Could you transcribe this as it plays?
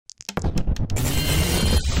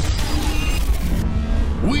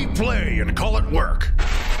play and call it work.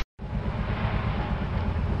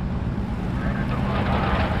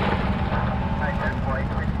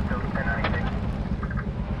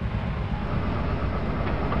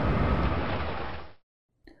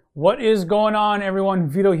 What is going on, everyone?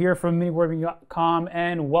 Vito here from MiniWargaming.com,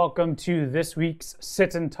 and welcome to this week's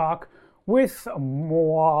Sit and Talk with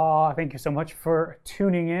moi. Thank you so much for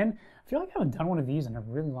tuning in. I feel like I haven't done one of these in a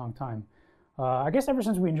really long time. I guess ever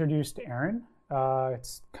since we introduced Erin,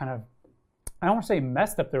 it's kind of, I don't want to say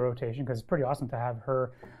messed up the rotation because it's pretty awesome to have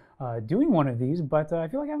her doing one of these, but I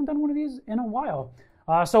feel like I haven't done one of these in a while.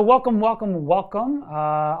 So welcome.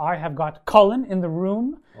 I have got Cullen in the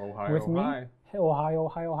room with me. Ohio.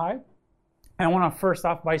 And I want to first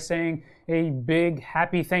off by saying a big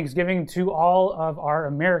happy Thanksgiving to all of our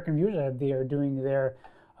American viewers. They are doing their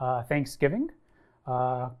Thanksgiving.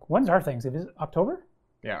 When's our Thanksgiving? Is it October?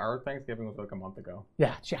 Yeah, our Thanksgiving was like a month ago.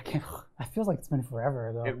 Yeah, it feels like it's been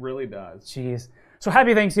forever though. It really does. Jeez. So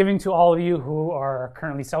happy Thanksgiving to all of you who are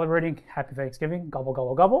currently celebrating. Happy Thanksgiving. Gobble,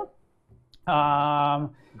 gobble, gobble.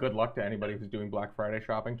 Good luck to anybody who's doing Black Friday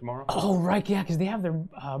shopping tomorrow. Oh, right, yeah, because they have their,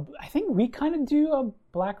 I think we kind of do a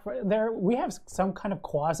Black Friday, we have some kind of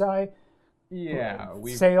quasi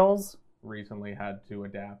we sales. Recently had to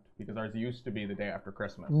adapt because ours used to be the day after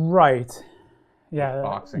Christmas. Right.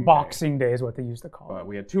 Yeah, Boxing Day is what they used to call it. But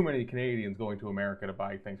we had too many Canadians going to America to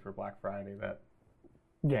buy things for Black Friday that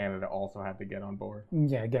Canada also had to get on board.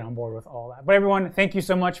 Yeah, get on board with all that. But everyone, thank you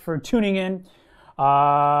so much for tuning in.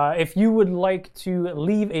 If you would like to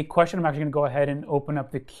leave a question, I'm actually going to go ahead and open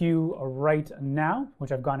up the queue right now,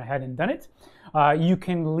 which I've gone ahead and done it. You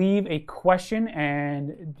can leave a question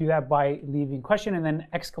and do that by leaving question and then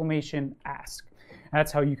exclamation ask.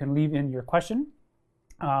 That's how you can leave in your question.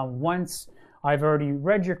 Once I've already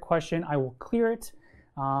read your question, I will clear it.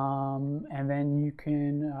 And then you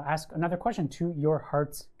can ask another question to your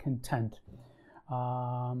heart's content.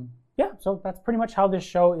 Yeah, so that's pretty much how this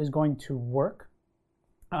show is going to work.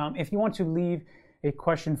 If you want to leave a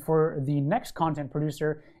question for the next content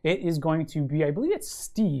producer, it is going to be, I believe it's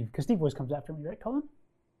Steve, because Steve always comes after me, right, Cullen?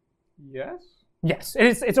 Yes. Yes,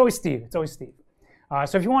 it's always Steve. It's always Steve.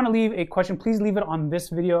 So if you want to leave a question, please leave it on this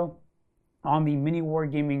video on the Mini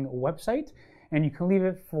Wargaming website, and you can leave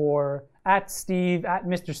it for @Steve,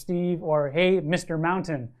 @Mr. Steve, or hey, Mr.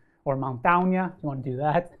 Mountain, or Montagna. If you want to do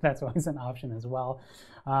that, that's always an option as well.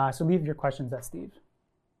 So leave your questions at Steve.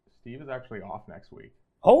 Steve is actually off next week.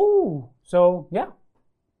 Oh, so yeah.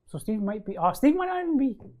 So Steve might be off. Steve might not even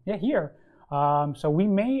be here. So we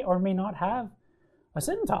may or may not have a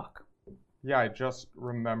sit and talk. Yeah, I just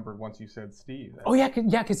remembered once you said Steve. Oh yeah,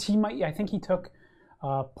 because he might. I think he took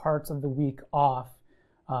parts of the week off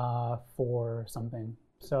for something.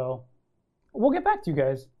 So we'll get back to you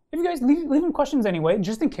guys. If you guys leave him questions anyway,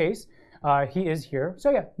 just in case he is here.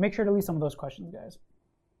 So yeah, make sure to leave some of those questions, guys.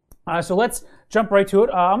 So let's jump right to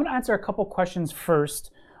it. I'm going to answer a couple questions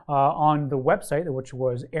first on the website, which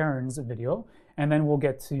was Erin's video, and then we'll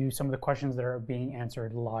get to some of the questions that are being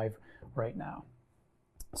answered live right now.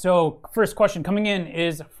 So first question coming in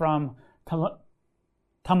is from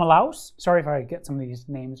Tamalaus. Sorry if I get some of these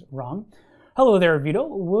names wrong. Hello there, Vito.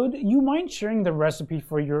 Would you mind sharing the recipe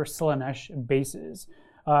for your Slaanesh bases?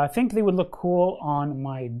 I think they would look cool on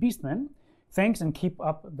my Beastmen. Thanks and keep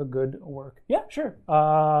up the good work. Yeah, sure.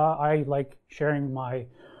 I like sharing my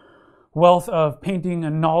wealth of painting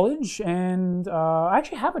and knowledge, and I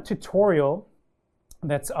actually have a tutorial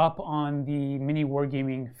that's up on the Mini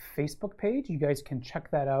Wargaming Facebook page. You guys can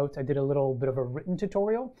check that out. I did a little bit of a written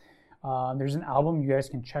tutorial. There's an album. You guys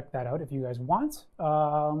can check that out if you guys want.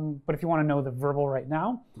 But if you want to know the verbal right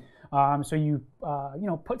now, so you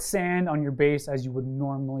put sand on your base as you would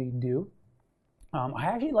normally do. I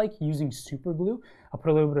actually like using super glue. I'll put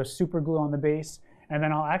a little bit of super glue on the base, and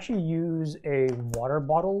then I'll actually use a water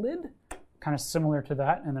bottle lid, kind of similar to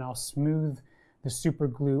that, and then I'll smooth the super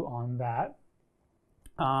glue on that.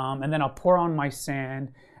 And then I'll pour on my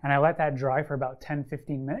sand, and I let that dry for about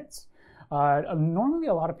 10-15 minutes. Normally,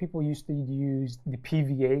 a lot of people used to use the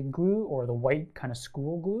PVA glue or the white kind of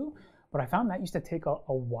school glue, but I found that used to take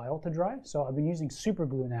a while to dry, so I've been using super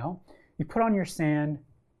glue now. You put on your sand.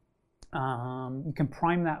 You can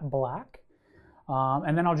prime that black,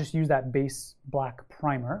 and then I'll just use that base black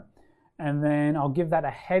primer, and then I'll give that a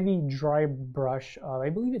heavy dry brush of, I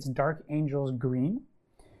believe it's Dark Angels green,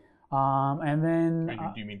 and then...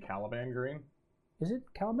 Do you mean Caliban green? Is it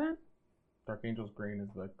Caliban? Dark Angels green is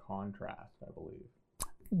the contrast, I believe.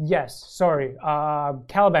 Yes, sorry,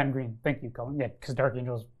 Caliban green. Thank you, Cullen. Yeah, because Dark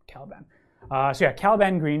Angels Caliban. So yeah,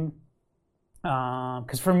 Caliban green,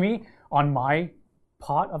 because for me, on my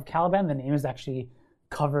pot of Caliban, the name is actually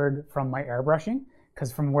covered from my airbrushing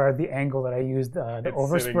because from where the angle that I used the It's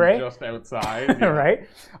overspray, sitting just outside. Yeah. right?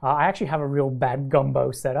 I actually have a real bad gumbo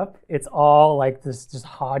setup. It's all like this, just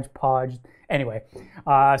hodgepodge. Anyway,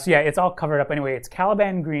 so yeah, it's all covered up. Anyway, it's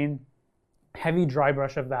Caliban green, heavy dry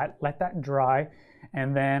brush of that. Let that dry,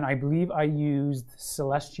 and then I believe I used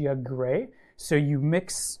Celestia gray. So you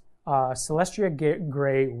mix Celestia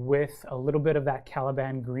gray with a little bit of that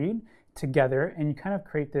Caliban green together, and you kind of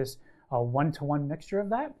create this one-to-one mixture of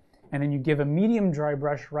that. And then you give a medium dry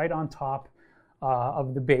brush right on top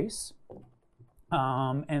of the base.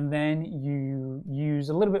 And then you use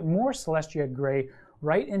a little bit more Celestia gray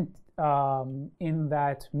right in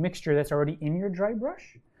that mixture that's already in your dry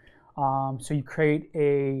brush. So you create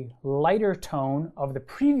a lighter tone of the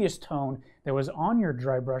previous tone that was on your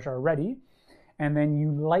dry brush already, and then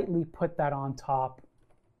you lightly put that on top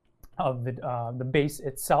of the base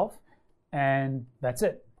itself, and that's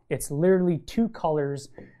it. It's literally 2 colors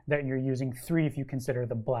that you're using, 3 if you consider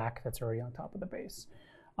the black that's already on top of the base.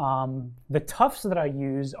 The tufts that I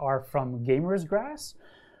use are from Gamer's Grass.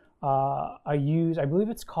 I believe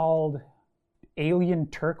it's called Alien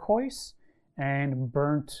Turquoise and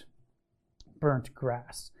Burnt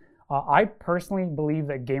Grass. I personally believe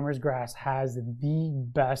that Gamer's Grass has the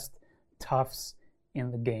best tufts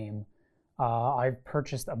in the game. I've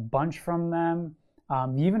purchased a bunch from them.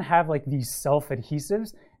 They even have like these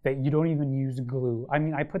self-adhesives that you don't even use glue. I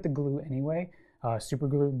mean, I put the glue anyway, super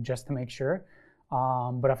glue, just to make sure.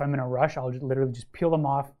 But if I'm in a rush, I'll literally just peel them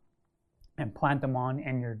off and plant them on,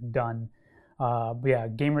 and you're done. But yeah,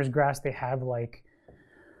 Gamer's Grass, they have like,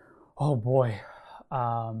 oh boy,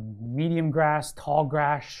 medium grass, tall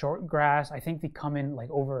grass, short grass. I think they come in like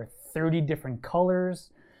over 30 different colors.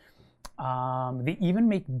 They even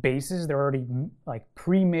make bases. They're already like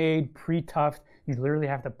pre-made, pre-tufted. You literally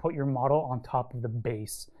have to put your model on top of the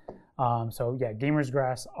base. So yeah, Gamer's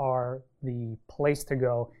Grass are the place to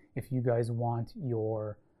go if you guys want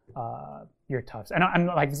your tufts. And I'm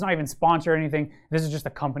like, it's not even sponsored or anything. This is just a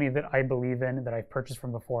company that I believe in, that I've purchased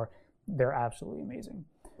from before. They're absolutely amazing.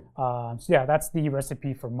 So yeah, that's the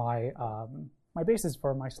recipe for my my bases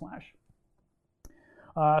for my Slash.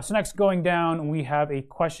 So next, going down, we have a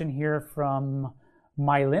question here from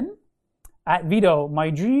Mylin. At Vito, my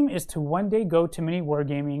dream is to one day go to Mini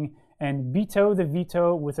Wargaming and veto the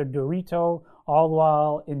veto with a Dorito, all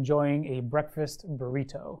while enjoying a breakfast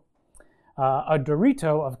burrito. A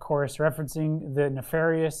Dorito, of course, referencing the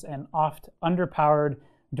nefarious and oft underpowered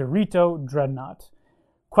Dorito Dreadnought.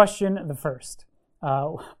 Question the first.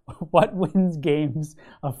 What wins games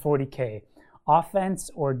of 40K? Offense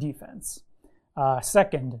or defense?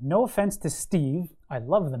 Second, no offense to Steve, I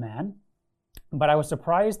love the man, but I was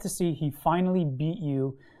surprised to see he finally beat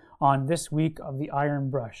you on this week of the Iron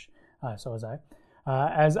Brush. So was I.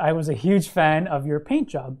 As I was a huge fan of your paint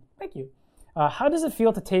job. Thank you. How does it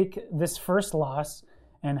feel to take this first loss,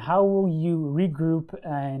 and how will you regroup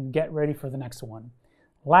and get ready for the next one?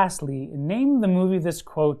 Lastly, name the movie this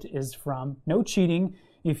quote is from. No cheating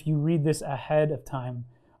if you read this ahead of time.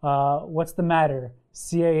 What's the matter?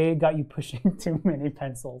 CIA got you pushing too many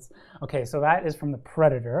pencils. Okay, so that is from The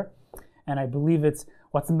Predator. And I believe it's,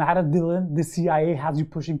 what's the matter, Dylan? The CIA has you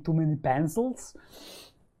pushing too many pencils?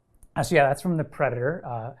 So yeah, that's from The Predator.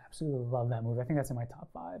 Absolutely love that movie. I think that's in my top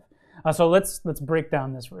 5. So let's break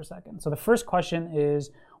down this for a second. So the first question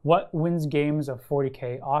is, what wins games of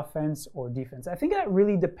 40K, offense or defense? I think that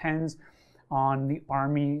really depends on the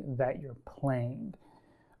army that you're playing.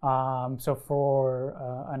 So for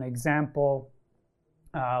an example,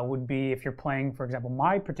 would be if you're playing, for example,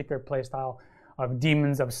 my particular playstyle of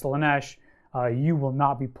Demons of Slaanesh, you will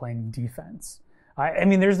not be playing defense. I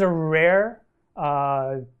mean, there's a rare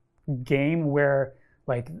game where,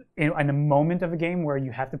 like, in a moment of a game where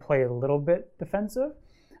you have to play a little bit defensive,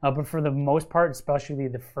 but for the most part, especially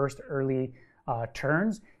the first early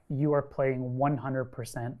turns, you are playing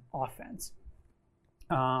 100% offense.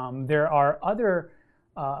 There are other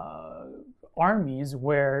armies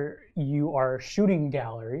where you are shooting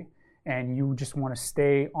gallery and you just want to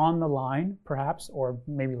stay on the line, perhaps, or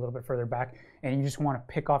maybe a little bit further back, and you just want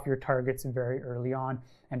to pick off your targets very early on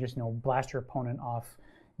and just, blast your opponent off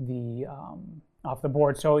the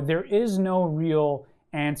board. So there is no real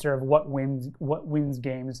answer of what wins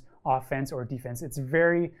games, offense or defense. It's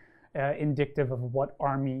very indicative of what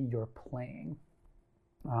army you're playing.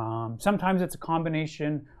 Sometimes it's a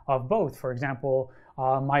combination of both. For example,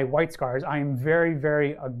 my White Scars, I am very,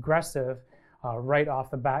 very aggressive right off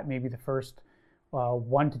the bat, maybe the first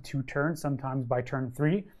 1 to 2 turns, sometimes by turn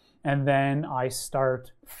 3, and then I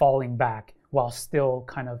start falling back while still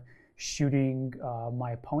kind of shooting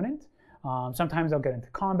my opponent. Sometimes I'll get into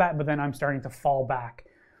combat, but then I'm starting to fall back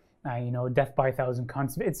death by a thousand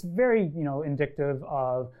cuts. It's very, indicative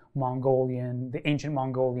of the ancient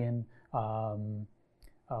Mongolian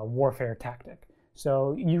warfare tactic.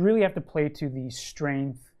 So you really have to play to the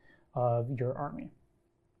strength of your army.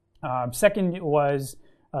 Second was,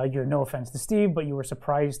 no offense to Steve, but you were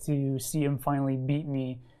surprised to see him finally beat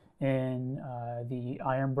me in the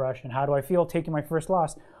Iron Brush. And how do I feel taking my first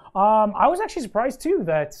loss? I was actually surprised too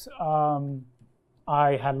that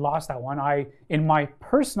I had lost that one. In my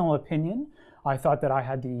personal opinion, I thought that I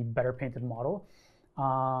had the better painted model.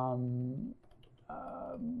 And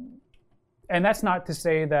that's not to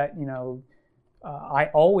say that, I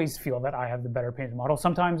always feel that I have the better painted model.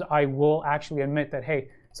 Sometimes I will actually admit that, hey,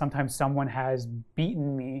 sometimes someone has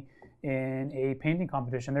beaten me in a painting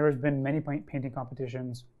competition. There has been many painting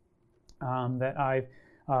competitions that I've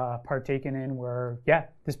partaken in where, yeah,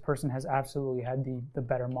 this person has absolutely had the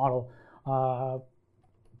better model.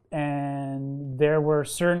 And there were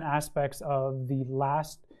certain aspects of the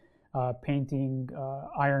last painting,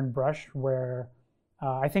 Iron Brush, where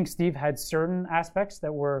I think Steve had certain aspects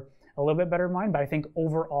that were a little bit better than mine, but I think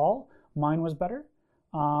overall mine was better.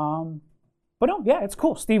 But no, yeah, it's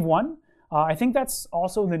cool. Steve won. I think that's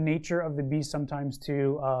also the nature of the beast sometimes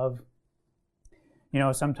too, of,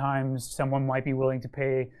 sometimes someone might be willing to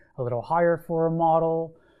pay a little higher for a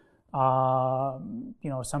model.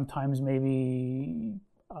 Sometimes maybe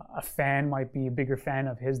a fan might be a bigger fan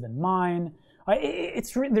of his than mine.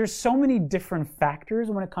 There's so many different factors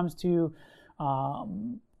when it comes to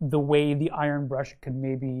the way the Iron Brush could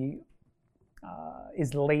maybe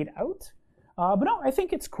is laid out. But no, I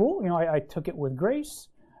think it's cool. I took it with grace,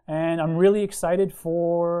 and I'm really excited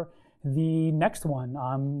for the next one.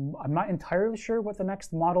 I'm not entirely sure what the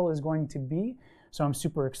next model is going to be, so I'm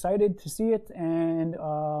super excited to see it. And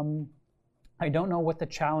I don't know what the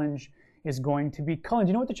challenge is going to be. Cullen, do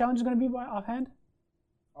you know what the challenge is going to be by offhand?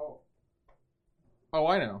 Oh,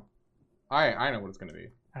 I know. I know what it's going to be.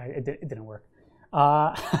 It didn't work.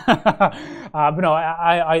 But no,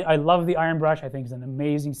 I love the Iron Brush. I think it's an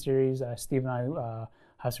amazing series. Steve and I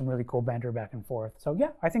have some really cool banter back and forth. So yeah,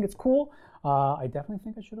 I think it's cool. I definitely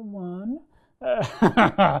think I should have won. But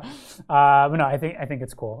no, I think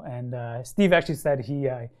it's cool. And Steve actually said he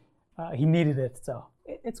needed it. So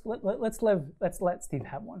let's let Steve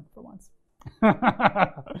have one for once.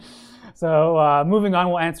 So moving on,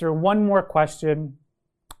 we'll answer one more question.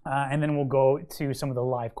 And then we'll go to some of the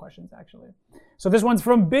live questions, actually. So this one's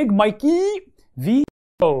from Big Mikey V.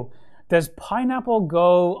 Does pineapple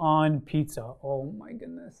go on pizza? Oh my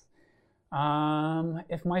goodness.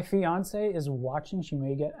 If my fiance is watching, she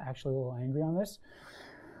may get actually a little angry on this.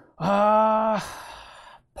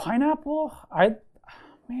 Pineapple?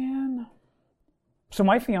 Man. So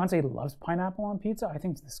my fiance loves pineapple on pizza. I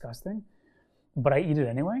think it's disgusting, but I eat it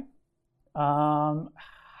anyway. I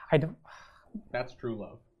don't. That's true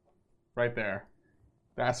love. Right there.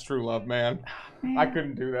 That's true love, man. I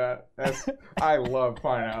couldn't do that. I love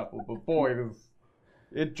pineapple, but boy,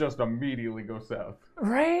 it just immediately goes south.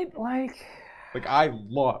 Right? Like I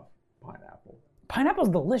love pineapple. Pineapple's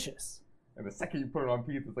delicious. And the second you put it on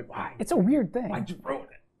pizza, it's like, why? It's a weird thing. Why'd you ruin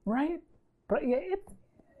it? Right? But yeah,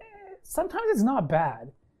 sometimes it's not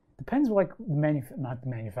bad. Depends, not the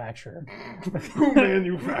manufacturer.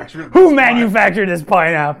 Who manufactured this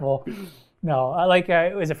pineapple? No,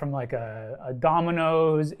 is it from a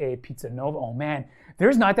Domino's, a Pizza Nova? Oh man,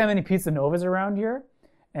 there's not that many Pizza Novas around here,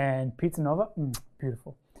 and Pizza Nova,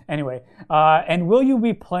 beautiful. Anyway, and will you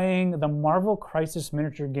be playing the Marvel Crisis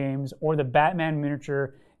miniature games or the Batman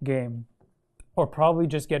miniature game, or probably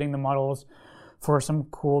just getting the models for some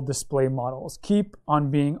cool display models? Keep on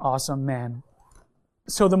being awesome, man.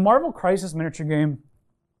 So the Marvel Crisis miniature game,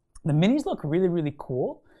 the minis look really, really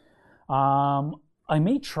cool. I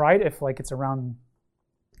may try it if it's around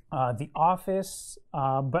the office,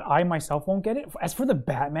 but I myself won't get it. As for the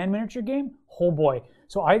Batman miniature game, oh boy.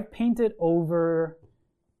 So I've painted over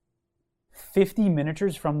 50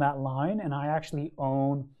 miniatures from that line, and I actually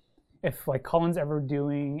own, if Cullen's ever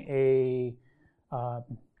doing a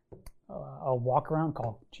walk around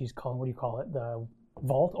called, Cullen, what do you call it? The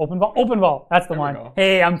vault? Open vault. That's the one.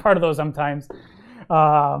 Hey, I'm part of those sometimes.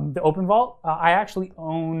 The Open Vault, I actually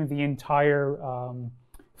own the entire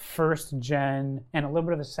first gen and a little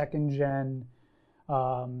bit of the second gen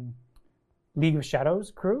League of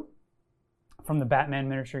Shadows crew from the Batman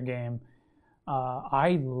miniature game.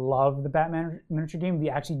 I love the Batman miniature game. They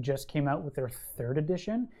actually just came out with their 3rd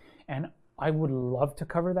edition, and I would love to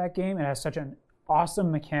cover that game. It has such an awesome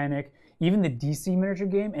mechanic. Even the DC miniature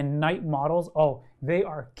game and Night models, they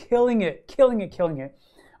are killing it.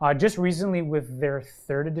 Just recently with their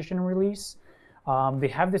 3rd edition release, they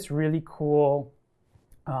have this really cool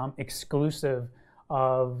exclusive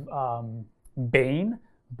of Bane,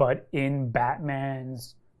 but in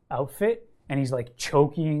Batman's outfit, and he's like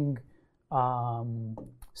choking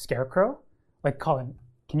Scarecrow. Like, Colin,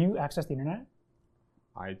 can you access the internet?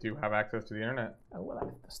 I do have access to the internet. Oh, well,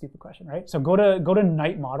 that's a stupid question, right? So go to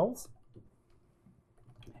Night Models.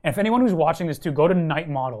 And if anyone who's watching this too, go to Night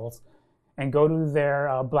Models and go to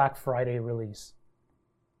their Black Friday release.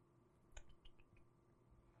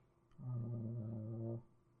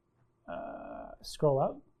 Scroll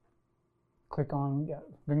up. Click on,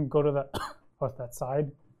 then go to the, what's that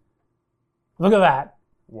side? Look at that.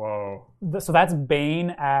 Whoa. So that's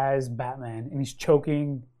Bane as Batman, and he's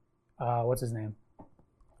choking, what's his name?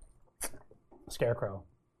 Scarecrow.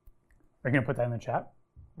 Are you going to put that in the chat?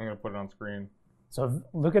 I'm going to put it on screen. So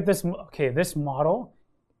look at this. Okay, this model,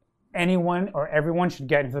 anyone or everyone should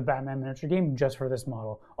get into the Batman miniature game just for this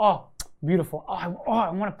model. Oh, beautiful. I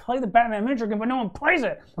want to play the Batman miniature game, but no one plays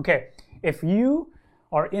it. Okay, if you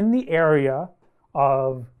are in the area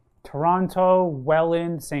of Toronto,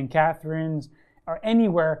 Welland, St. Catharines, or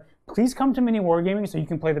anywhere, please come to Mini Wargaming so you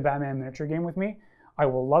can play the Batman miniature game with me. I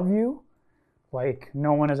will love you like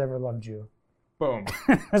no one has ever loved you. Boom.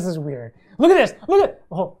 This is weird. Look at this. Look at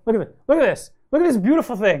this. Look at this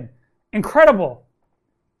beautiful thing. Incredible.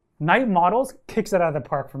 Night Models kicks it out of the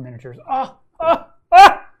park for miniatures.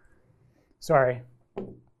 Sorry.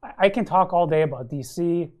 I can talk all day about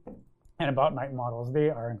DC and about Night Models. They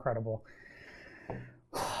are incredible.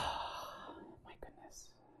 My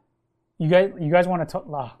goodness. You guys want to talk?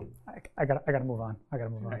 I gotta move on.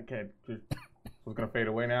 Okay. So it's going to fade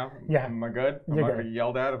away now? Yeah. Am I good? I'm not going to be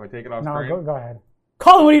yelled at if I take it off screen? No, go ahead.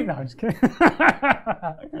 Call it. No, I'm just kidding.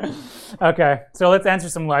 Okay, so let's answer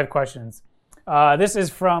some live questions. This is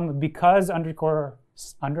from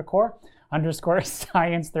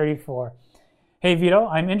because_science34. Hey Vito,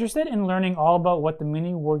 I'm interested in learning all about what the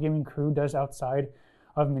Mini Wargaming crew does outside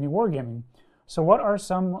of Mini Wargaming. So what are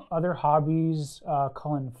some other hobbies?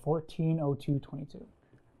 Colin 140222.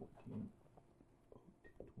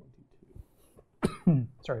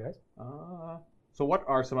 Sorry, guys. So what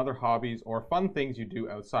are some other hobbies or fun things you do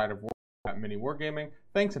outside of work at Mini Wargaming?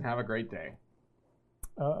 Thanks and have a great day.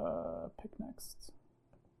 Pick next.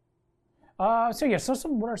 So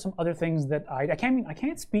what are some other things that I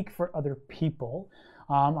can't speak for other people.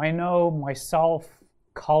 I know myself,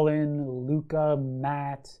 Colin, Luca,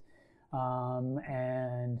 Matt,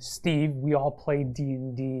 and Steve, we all play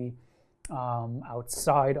D&D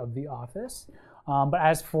outside of the office. But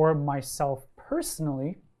as for myself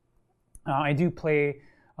personally, I do play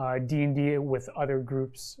D&D with other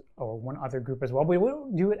groups, or one other group as well. But we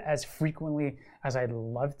don't do it as frequently as I'd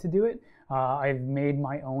love to do it. I've made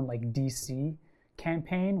my own like DC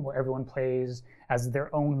campaign where everyone plays as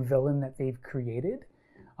their own villain that they've created,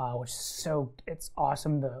 which is it's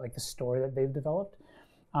awesome, the story that they've developed.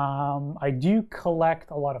 I do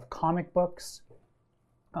collect a lot of comic books.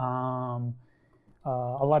 A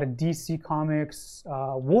lot of DC comics.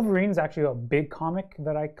 Wolverine is actually a big comic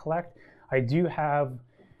that I collect. I do have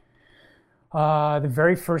the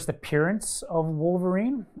very first appearance of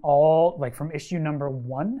Wolverine, all like from issue number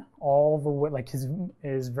 1, all the way, like his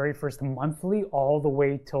very first monthly, all the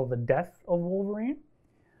way till the death of Wolverine.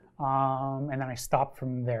 And then I stopped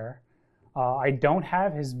from there. I don't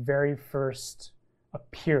have his very first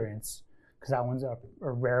appearance because that one's a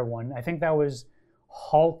rare one. I think that was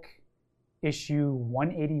Hulk issue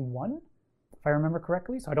 181, if I remember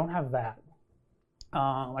correctly. So I don't have that.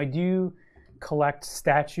 I do collect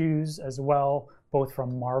statues as well, both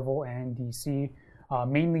from Marvel and DC,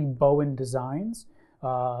 mainly Bowen Designs,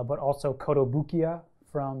 but also Kotobukiya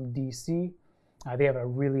from DC. They have a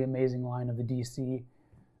really amazing line of the DC.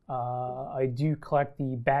 I do collect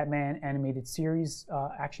the Batman animated series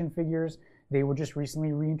action figures. They were just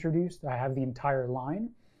recently reintroduced. I have the entire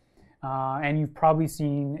line. And you've probably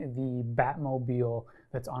seen the Batmobile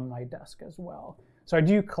that's on my desk as well. So I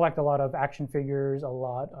do collect a lot of action figures, a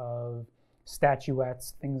lot of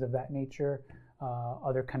statuettes, things of that nature,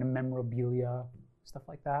 other kind of memorabilia, stuff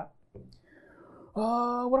like that.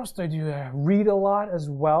 What else do I do? I read a lot as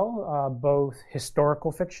well, both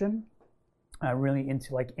historical fiction, really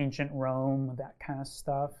into like ancient Rome, that kind of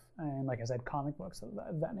stuff, and like I said, comic books of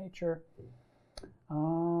that nature.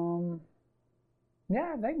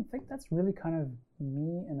 Yeah, I think that's really kind of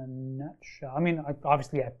me in a nutshell. I mean,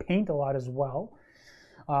 obviously I paint a lot as well.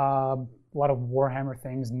 A lot of Warhammer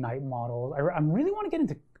things, Night Models. I really want to get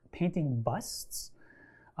into painting busts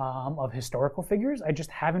of historical figures. I just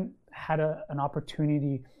haven't had an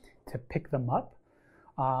opportunity to pick them up.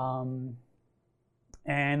 And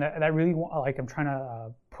that really, like, I'm trying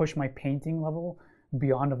to push my painting level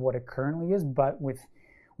beyond of what it currently is. But with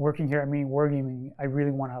working here at me Wargaming, I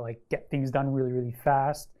really want to like get things done really, really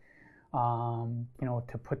fast. You know,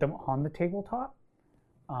 to put them on the tabletop.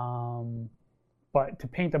 But to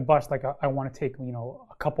paint a bust, like I want to take, you know,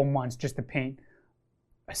 a couple months just to paint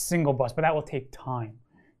a single bust, but that will take time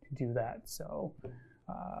to do that. So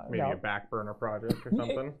maybe a back burner project or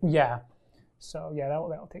something. Yeah. So yeah,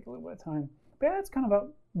 that'll take a little bit of time. But yeah, that's kind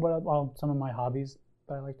of about some of my hobbies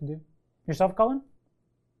that I like to do. Yourself, Colin?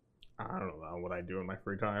 I don't know what I do in my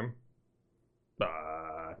free time.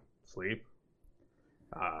 Sleep.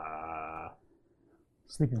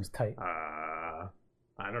 Sleeping is tight.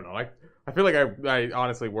 I don't know. I feel like I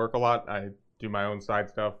honestly work a lot. I do my own side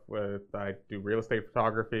stuff. I do real estate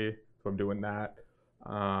photography, so I'm doing that.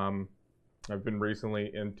 I've been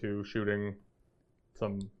recently into shooting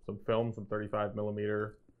some film, some 35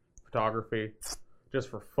 millimeter photography, just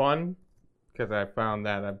for fun, because I found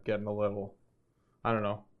that I'm getting a little, I don't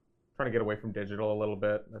know, trying to get away from digital a little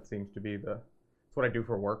bit. That seems to be it's what I do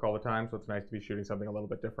for work all the time, so it's nice to be shooting something a little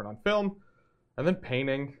bit different on film. And then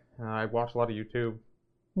painting. I watch a lot of YouTube.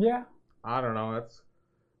 Yeah. I don't know. That's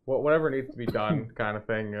whatever needs to be done, kind of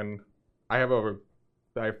thing. And I have 3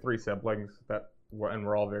 siblings and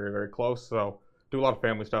we're all very, very close. So do a lot of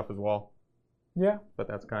family stuff as well. Yeah. But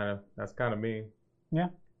that's kind of me. Yeah.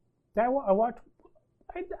 I watch.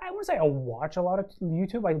 I wouldn't say I watch a lot of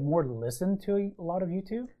YouTube. I more listen to a lot of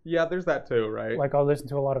YouTube. Yeah, there's that too, right? Like I'll listen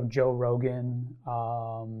to a lot of Joe Rogan,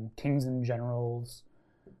 Kings and Generals.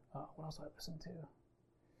 What else do I listen to?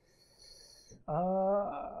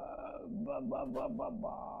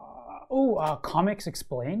 Comics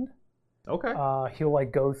Explained. Okay. He'll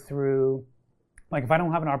like go through, like if I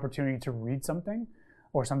don't have an opportunity to read something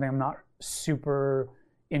or something I'm not super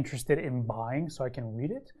interested in buying so I can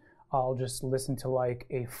read it, I'll just listen to like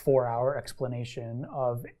a 4-hour explanation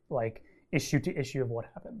of like issue to issue of what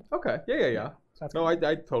happened. Okay. Yeah. So no, I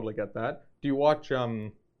totally get that. Do you watch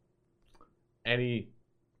any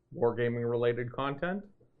wargaming related content?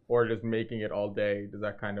 Or just making it all day, does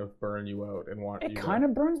that kind of burn you out and want It kind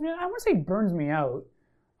of burns me out. I wouldn't say burns me out.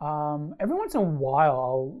 Every once in a while,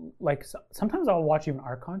 I'll like sometimes I'll watch even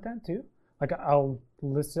our content too. Like I'll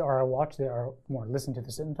listen or I'll watch or more listen to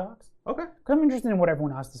the sit and talks. Okay. Because I'm interested in what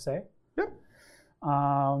everyone has to say. Yep.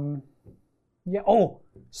 Yeah. Oh,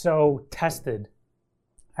 so Tested.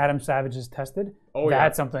 Adam Savage's Tested. Oh yeah. Yeah.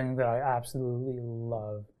 That's something that I absolutely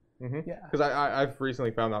love. Mm-hmm. Yeah. Because I've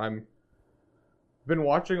recently found that I've been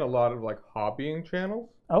watching a lot of like hobbying channels.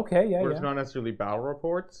 Okay, yeah, where it's not necessarily battle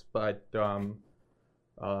reports, but to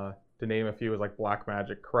name a few is like Black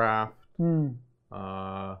Magic Craft,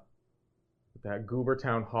 that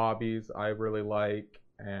Goobertown Hobbies I really like,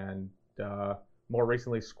 and more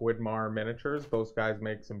recently Squidmar Miniatures. Those guys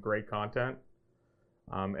make some great content.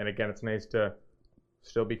 And again, it's nice to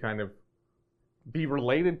still be kind of be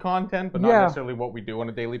related content, but not necessarily what we do on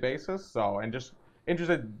a daily basis. So, and just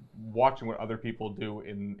interested watching what other people do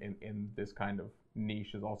in this kind of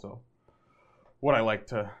niche is also what I like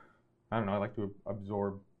to, I don't know, I like to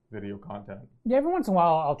absorb video content. Yeah, every once in a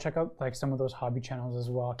while I'll check out like some of those hobby channels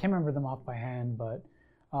as well. I can't remember them off by hand, but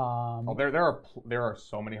there are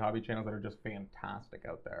so many hobby channels that are just fantastic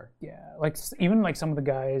out there. Yeah, like even like some of the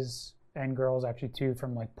guys and girls actually too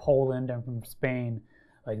from like Poland and from Spain,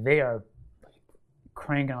 like they are like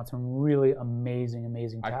cranking out some really amazing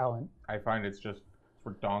talent. I find it's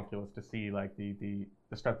redonkulous to see like the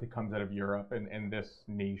stuff that comes out of Europe and this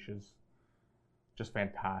niche is just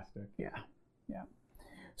fantastic. Yeah.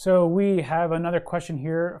 So we have another question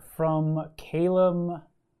here from Caleb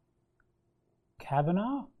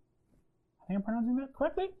Kavanaugh. I think I'm pronouncing that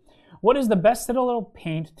correctly. What is the best Citadel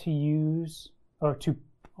paint to use, or to?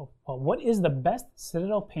 What is the best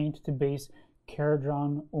Citadel paint to base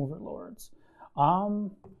Caradron Overlords?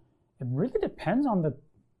 It really depends on the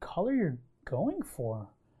color you're going for.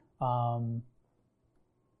 Do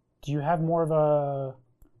you have more of a,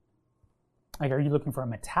 like, are you looking for a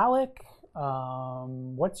metallic?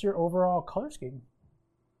 What's your overall color scheme?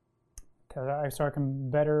 Because I can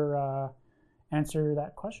better answer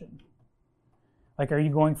that question. Like, are you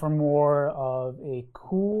going for more of a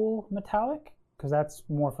cool metallic? Because that's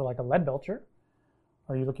more for like a lead belcher.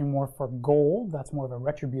 Are you looking more for gold? That's more of a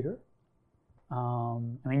retributor. I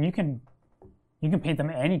mean, you can paint them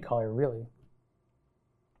any color, really.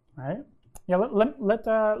 All right? Yeah,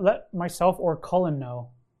 let myself or Cullen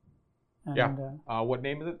know. And, what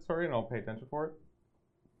name is it? Sorry, and I'll pay attention for it.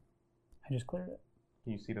 I just cleared it.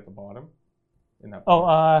 Can you see it at the bottom?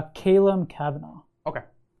 Caleb Kavanaugh. Okay.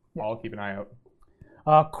 Yeah. I'll keep an eye out.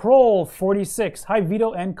 Kroll46. Hi,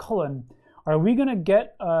 Vito and Cullen. Are we going to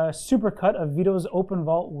get a supercut of Vito's Open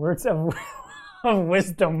Vault Words of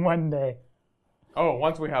Wisdom one day? Oh,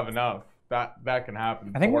 once we have enough, that can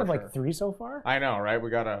happen. I think we for have sure. like 3 so far. I know, right? We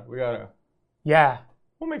gotta. Yeah.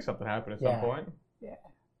 We'll make something happen at Yeah. some point. Yeah.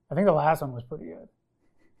 I think the last one was pretty good.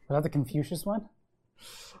 Was that the Confucius one?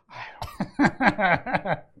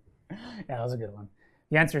 Yeah, that was a good one.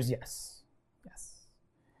 The answer is yes. Yes.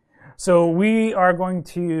 So we are going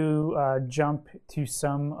to jump to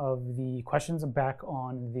some of the questions back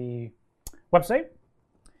on the website.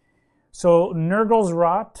 So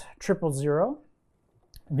Nurglesrot 000.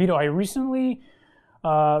 Vito, I recently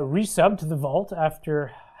resubbed to the Vault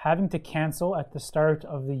after having to cancel at the start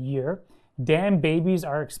of the year. Damn, babies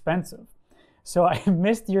are expensive. So I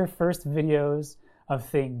missed your first videos of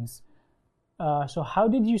things. So how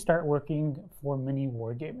did you start working for Mini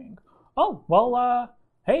Wargaming? Oh, well,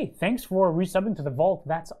 hey, thanks for resubbing to the Vault.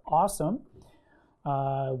 That's awesome.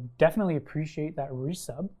 Definitely appreciate that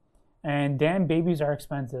resub. And damn, babies are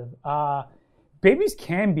expensive. Babies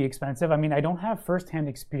can be expensive. I mean, I don't have firsthand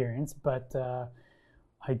experience, but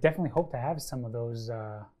I definitely hope to have some of those,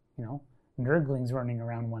 nurglings running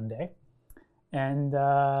around one day. And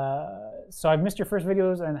so I've missed your first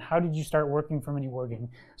videos. And how did you start working for Mini Wargaming?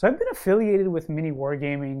 So I've been affiliated with Mini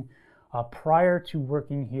Wargaming prior to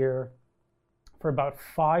working here for about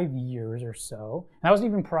 5 years or so. And that was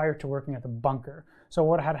even prior to working at the bunker. So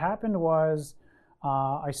what had happened was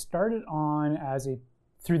I started on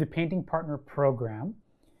through the Painting Partner program.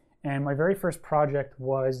 And my very first project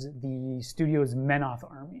was the studio's Menoth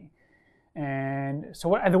army. And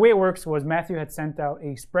so the way it works was Matthew had sent out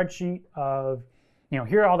a spreadsheet of,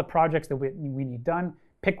 here are all the projects that we need done.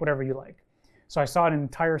 Pick whatever you like. So I saw an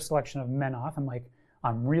entire selection of Menoth. I'm like,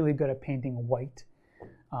 I'm really good at painting white,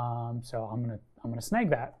 so I'm gonna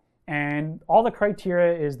snag that. And all the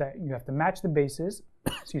criteria is that you have to match the bases,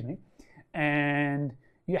 excuse me, and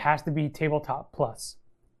it has to be tabletop plus.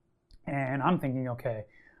 And I'm thinking, okay,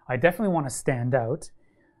 I definitely want to stand out.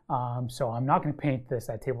 So I'm not going to paint this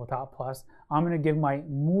at Tabletop Plus. I'm going to give my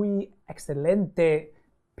muy excelente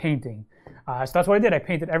painting. So that's what I did. I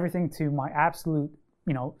painted everything to my absolute,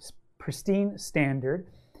 pristine standard.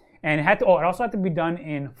 And it also had to be done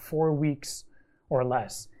in 4 weeks or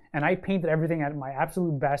less. And I painted everything at my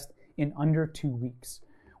absolute best in under 2 weeks,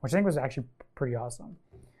 which I think was actually pretty awesome.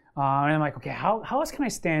 And I'm like, okay, how else can I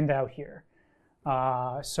stand out here?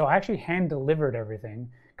 So I actually hand delivered everything.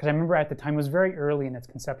 Because I remember at the time, it was very early in its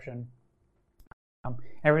conception.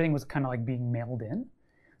 Everything was kind of like being mailed in.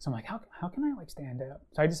 So I'm like, how can I stand out?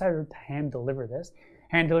 So I decided to hand deliver this.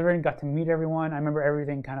 Hand delivered, got to meet everyone. I remember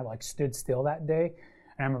everything kind of stood still that day.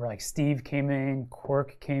 And I remember Steve came in,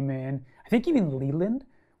 Quirk came in. I think even Leland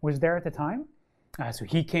was there at the time. So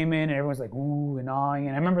he came in and everyone was like, ooh and ahhing.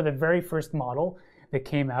 And I remember the very first model that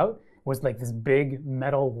came out was this big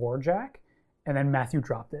metal warjack. And then Matthew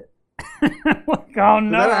dropped it. Like, oh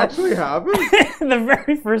no! Did that actually happen? The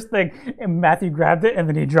very first thing, Matthew grabbed it and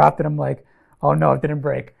then he dropped it. I'm like, oh no, it didn't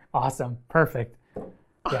break. Awesome, perfect.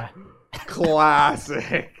 Yeah,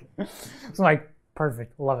 classic. So I'm like,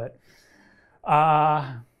 perfect, love it.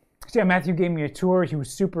 So yeah, Matthew gave me a tour. He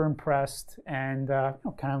was super impressed, and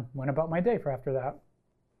kind of went about my day for after that.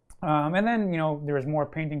 And then there was more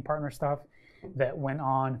Painting Partner stuff that went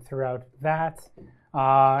on throughout that.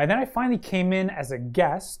 And then I finally came in as a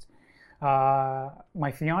guest.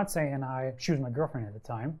 My fiance and I, she was my girlfriend at the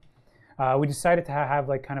time, we decided to have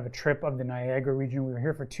kind of a trip of the Niagara region. We were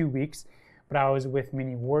here for 2 weeks, but I was with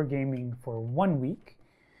Mini Wargaming for 1 week.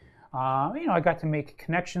 I got to make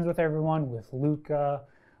connections with everyone, with Luca,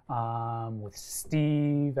 with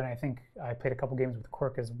Steve, and I think I played a couple games with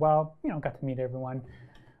Quirk as well. Got to meet everyone.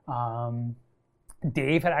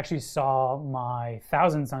 Dave had actually saw my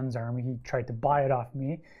Thousand Sons army. He tried to buy it off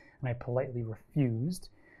me, and I politely refused.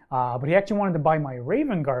 But he actually wanted to buy my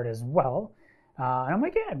Raven Guard as well. And I'm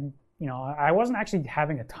like, yeah, I wasn't actually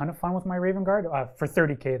having a ton of fun with my Raven Guard, for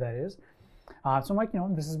 30K that is. So I'm like,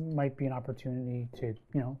 this might be an opportunity to,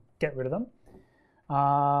 get rid of them.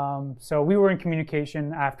 So we were in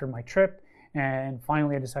communication after my trip, and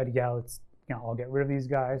finally I decided, yeah, I'll get rid of these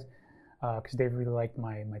guys, because Dave really liked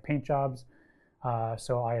my paint jobs.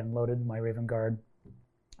 So I unloaded my Raven Guard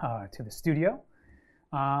to the studio.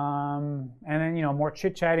 And then, more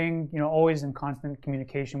chit-chatting, always in constant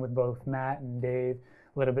communication with both Matt and Dave,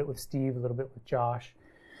 a little bit with Steve, a little bit with Josh.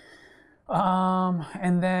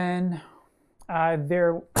 And then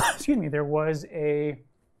there was a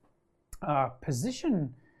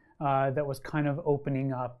position that was kind of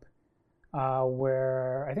opening up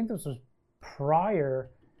where I think this was prior,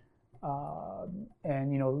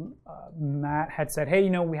 and Matt had said, hey,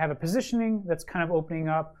 we have a positioning that's kind of opening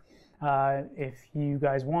up. If you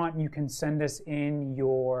guys want, you can send us in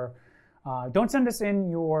your don't send us in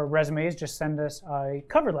your resumes, just send us a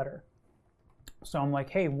cover letter. So I'm like,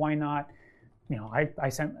 hey, why not? I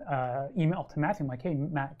sent email to Matthew. I'm like, hey,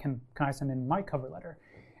 Matt, can I send in my cover letter?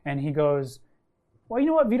 And he goes, well, you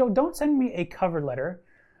know what, Vito, don't send me a cover letter.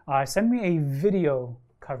 Send me a video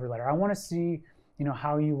cover letter. I want to see,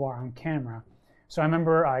 how you are on camera. So I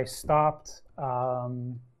remember I stopped. I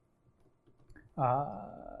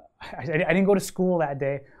didn't go to school that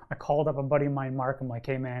day. I called up a buddy of mine, Mark. I'm like,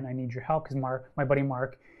 hey, man, I need your help because my buddy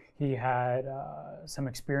Mark, he had some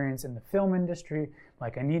experience in the film industry.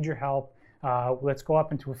 Like, I need your help. Let's go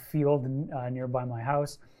up into a field nearby my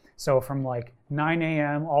house. So from like 9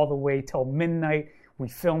 a.m. all the way till midnight, we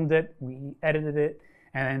filmed it, we edited it,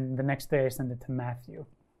 and the next day I sent it to Matthew.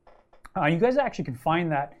 You guys actually can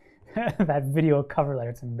find that that video cover letter.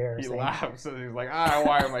 It's embarrassing. He laughs and he's like,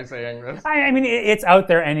 why am I saying this? I mean, it's out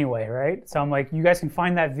there anyway, right? So I'm like, you guys can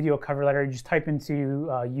find that video cover letter. You just type into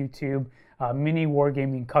YouTube, mini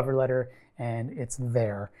wargaming cover letter, and it's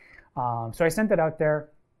there. So I sent it out there.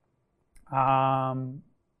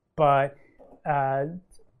 But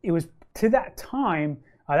it was to that time,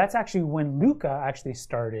 that's actually when Luca actually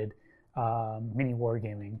started mini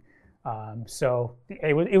wargaming. So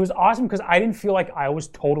it was awesome because I didn't feel like I was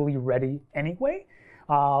totally ready anyway,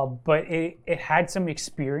 but it had some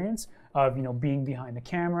experience of being behind the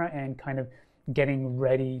camera and kind of getting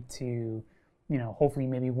ready to hopefully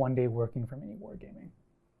maybe one day working for mini wargaming.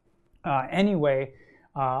 Anyway,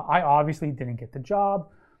 I obviously didn't get the job,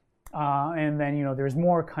 and then there's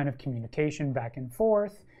more kind of communication back and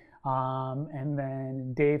forth, and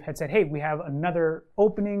then Dave had said, hey, we have another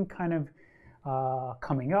opening kind of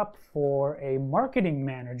coming up for a marketing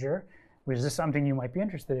manager. Is this something you might be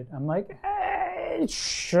interested in? I'm like,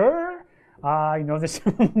 sure. This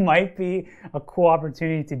might be a cool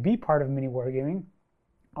opportunity to be part of mini wargaming.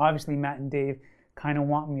 Obviously, Matt and Dave kind of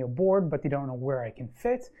want me aboard, but they don't know where I can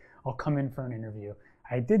fit. I'll come in for an interview.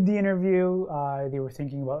 I did the interview. They were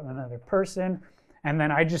thinking about another person. And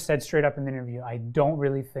then I just said straight up in the interview, I don't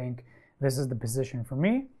really think this is the position for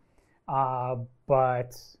me,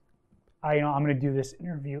 but I'm going to do this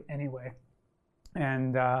interview anyway.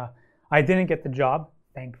 And I didn't get the job,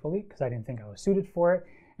 thankfully, because I didn't think I was suited for it.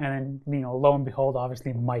 And then, lo and behold,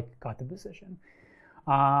 obviously Mike got the position.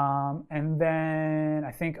 And then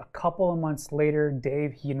I think a couple of months later,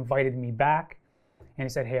 Dave, he invited me back. And he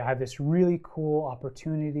said, hey, I have this really cool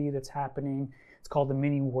opportunity that's happening. It's called the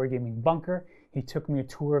Mini Wargaming Bunker. He took me a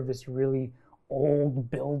tour of this really old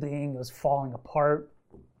building. It was falling apart.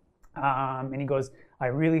 And he goes, I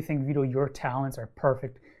really think, Vito, your talents are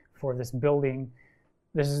perfect for this building.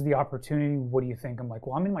 This is the opportunity. What do you think? I'm like,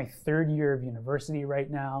 well, I'm in my third year of university right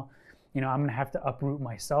now. I'm going to have to uproot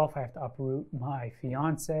myself. I have to uproot my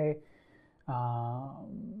fiance. Or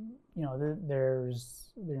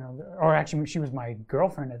actually, she was my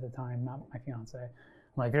girlfriend at the time, not my fiance. I'm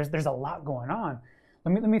like, there's a lot going on.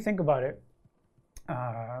 Let me think about it.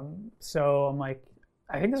 So I'm like,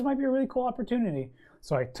 I think this might be a really cool opportunity.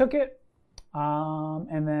 So I took it,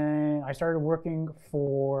 and then I started working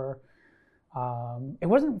for. It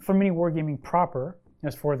wasn't for Mini Wargaming proper. It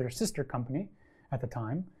was for their sister company at the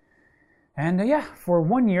time. And for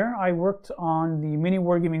 1 year, I worked on the Mini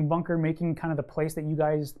Wargaming Bunker, making kind of the place that you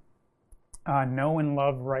guys know and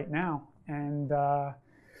love right now. And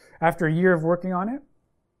after a year of working on it,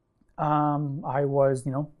 I was,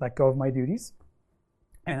 let go of my duties.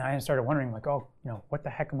 And I started wondering, like, what the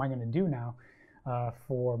heck am I going to do now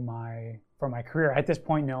for my career? At this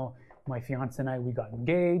point, my fiance and I, we got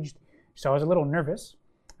engaged. So I was a little nervous.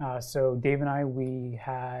 So Dave and I, we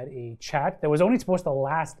had a chat that was only supposed to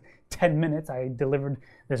last 10 minutes. I delivered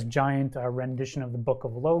this giant rendition of the Book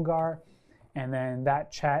of Logar, and then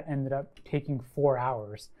that chat ended up taking 4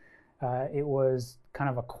 hours. It was kind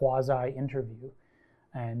of a quasi-interview,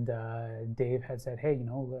 and Dave had said, hey,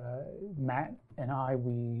 Matt and I,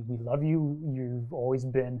 we love you. You've always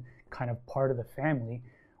been kind of part of the family.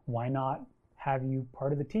 Why not have you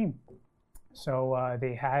part of the team? So I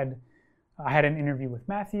had an interview with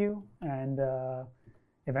Matthew, and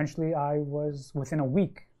eventually I was, within a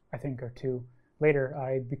week, I think, or two later,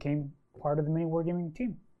 I became part of the Mini Wargaming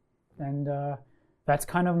team. And that's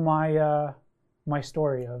kind of my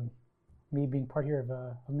story of me being part here of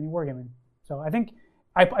Mini Wargaming. So I think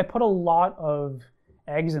I put a lot of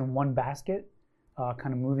eggs in one basket,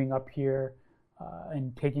 kind of moving up here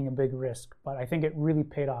and taking a big risk. But I think it really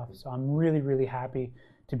paid off. So I'm really, really happy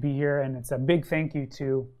to be here. And it's a big thank you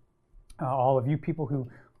to all of you people who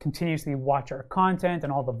continuously watch our content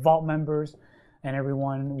and all the Vault members and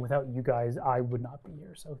everyone. Without you guys, I would not be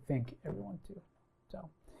here. So thank everyone too. So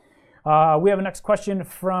we have a next question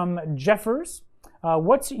from Jeffers.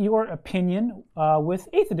 What's your opinion with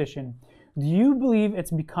 8th edition? Do you believe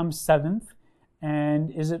it's become 7th?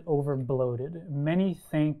 And is it over bloated? Many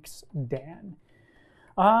thanks, Dan.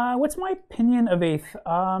 What's my opinion of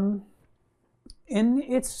 8th? In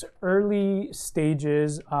its early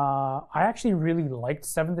stages, I actually really liked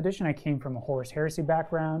 7th edition. I came from a Horus Heresy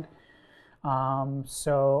background.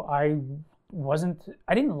 So I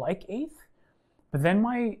didn't like 8th, but then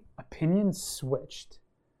my opinion switched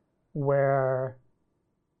where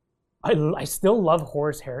I still love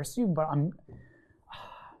Horus Heresy, but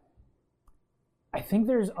I think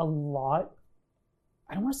there's a lot,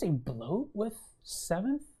 I don't want to say bloat with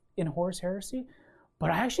 7th in Horus Heresy, but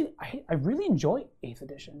I really enjoy 8th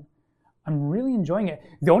edition. I'm really enjoying it.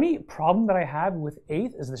 The only problem that I have with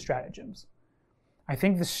 8th is the stratagems. I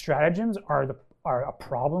think the stratagems are a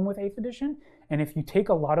problem with 8th edition, and if you take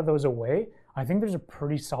a lot of those away, I think there's a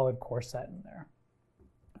pretty solid core set in there.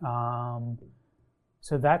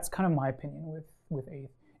 So that's kind of my opinion with 8th.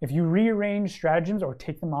 If you rearrange stratagems or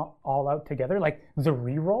take them all out together, like the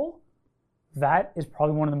reroll, that is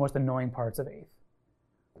probably one of the most annoying parts of 8th.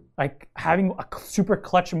 Like having a super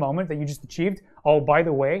clutch moment that you just achieved. Oh, by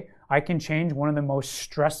the way, I can change one of the most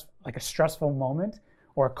stressful moment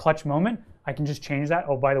or a clutch moment. I can just change that.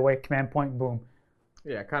 Oh, by the way, command point, boom.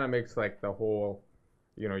 Yeah, it kind of makes like the whole,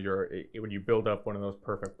 when you build up one of those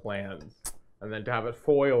perfect plans, and then to have it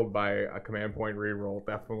foiled by a command point reroll,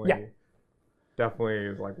 definitely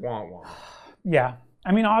is like wah wah. Yeah,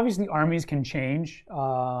 I mean, obviously armies can change.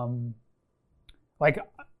 Like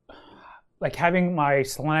having my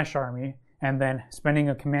Slaanesh army and then spending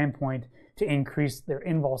a command point to increase their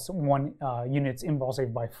unit's invul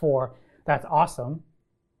save by 4. That's awesome.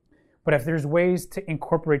 But if there's ways to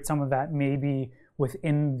incorporate some of that maybe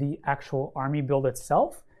within the actual army build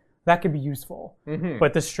itself, that could be useful. Mm-hmm.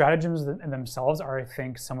 But the stratagems themselves are, I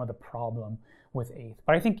think, some of the problem with 8th.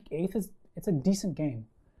 But I think 8th it's a decent game.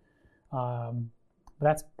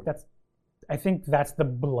 But I think that's the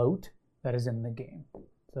bloat that is in the game.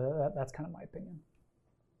 So that's kind of my opinion.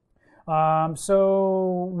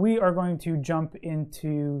 So we are going to jump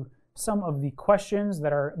into some of the questions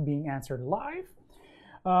that are being answered live.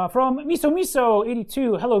 From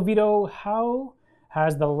Miso82, hello Vito, how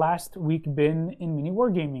has the last week been in mini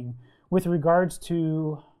wargaming with regards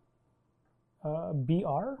to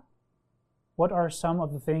BR? What are some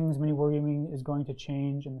of the things mini wargaming is going to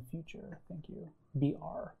change in the future? Thank you.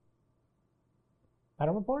 BR.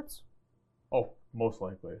 Battle reports? Oh, most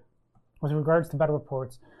likely. With regards to battle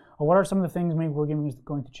reports, what are some of the things mini wargaming is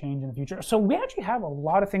going to change in the future? So we actually have a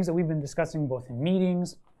lot of things that we've been discussing both in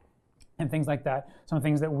meetings and things like that. Some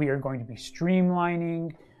things that we are going to be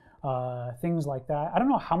streamlining, things like that. I don't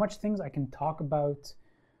know how much things I can talk about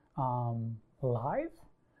live,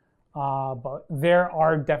 but there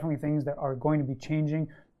are definitely things that are going to be changing,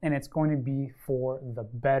 and it's going to be for the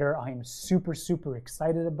better. I am super, super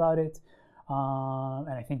excited about it,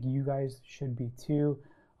 and I think you guys should be too.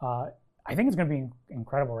 I think it's going to be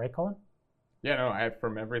incredible, right, Colin? Yeah, no,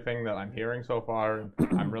 from everything that I'm hearing so far,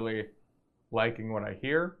 I'm really liking what I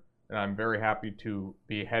hear, and I'm very happy to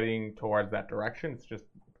be heading towards that direction. It's just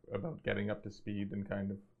about getting up to speed and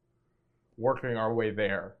kind of working our way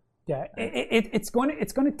there. Yeah, it's going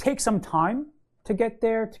to take some time to get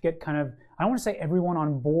there, to get kind of, I don't want to say everyone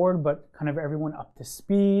on board, but kind of everyone up to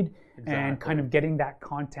speed. Exactly. And kind of getting that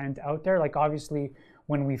content out there. Like obviously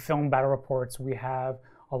when we film battle reports, we have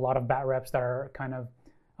a lot of bat reps that are kind of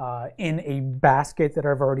in a basket that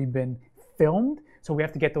have already been filmed. So we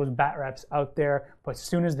have to get those bat reps out there. But as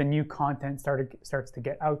soon as the new content starts to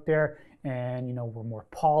get out there, and we're more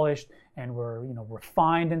polished and we're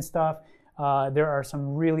refined and stuff, there are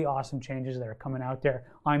some really awesome changes that are coming out there.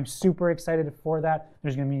 I'm super excited for that.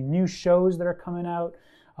 There's going to be new shows that are coming out.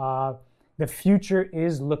 The future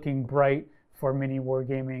is looking bright for mini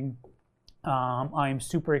wargaming. I'm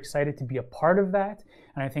super excited to be a part of that,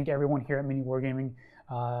 and I think everyone here at Mini Wargaming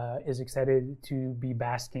is excited to be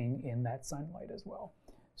basking in that sunlight as well.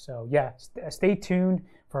 So yeah, stay tuned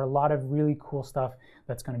for a lot of really cool stuff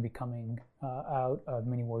that's going to be coming out of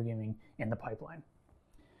Mini Wargaming in the pipeline.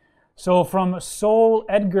 So from Soul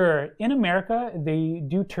Edgar, in America, they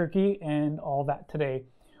do turkey and all that today.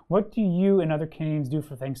 What do you and other Canadians do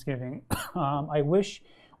for Thanksgiving? I wish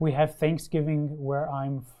we have Thanksgiving where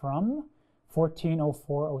I'm from.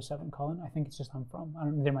 140407, Colin. I think it's just I'm from.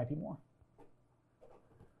 There might be more.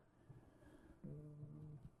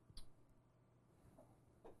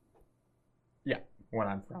 Yeah, when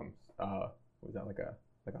I'm from. Was that like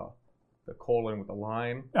the colon with a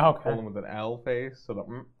line? Okay. Colon with an L face. So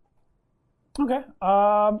the. Okay.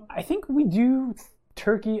 I think we do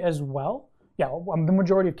turkey as well. yeah, the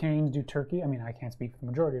majority of Canadians do turkey. I mean, I can't speak for the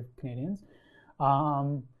majority of Canadians.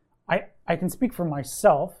 I can speak for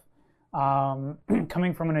myself.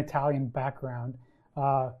 Coming from an Italian background,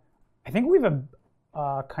 I think we've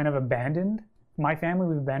kind of abandoned, my family,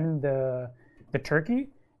 we've abandoned the turkey,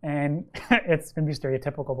 and it's going to be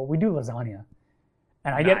stereotypical, but we do lasagna.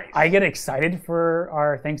 And I get excited for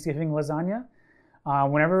our Thanksgiving lasagna.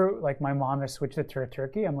 Whenever like my mom has switched it to a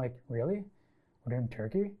turkey, I'm like, really? We're doing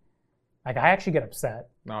turkey? Like I actually get upset.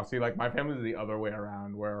 No, see, like my family's the other way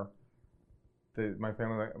around, where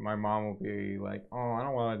my mom will be like, "Oh, I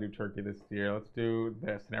don't want to do turkey this year. Let's do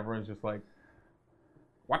this," and everyone's just like,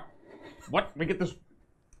 "What? What? We get this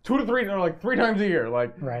 2 to 3, or like 3 times a year.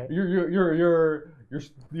 Like, right? You're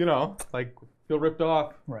like feel ripped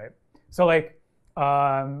off." Right. So like,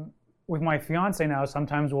 with my fiance now,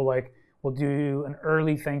 sometimes we'll do an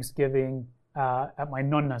early Thanksgiving at my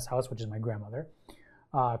nonna's house, which is my grandmother,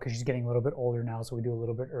 because she's getting a little bit older now, so we do a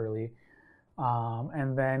little bit early.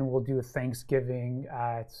 And then we'll do a Thanksgiving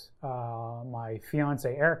at my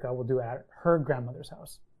fiance Erica. We'll do it at her grandmother's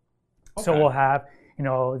house. Okay. So we'll have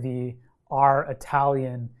our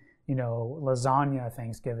Italian lasagna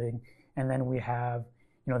Thanksgiving, and then we have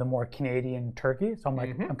the more Canadian turkey. So I'm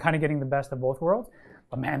like, I'm kind of getting the best of both worlds.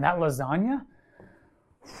 But man, that lasagna,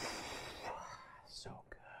 so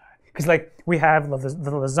good. Because like we have the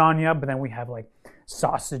lasagna, but then we have like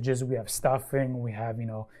sausages, we have stuffing, we have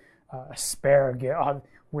asparagus,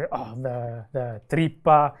 the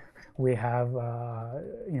tripa, we have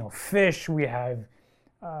fish, we have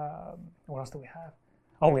what else do we have?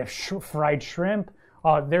 Oh, we have fried shrimp.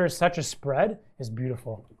 Oh, there is such a spread. It's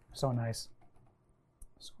beautiful. So nice.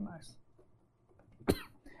 So nice.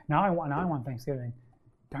 Now I want Thanksgiving.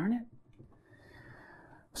 Darn it.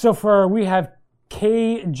 So we have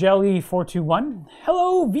KJelly421.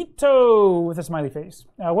 Hello, Vito, with a smiley face.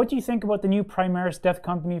 What do you think about the new Primaris Death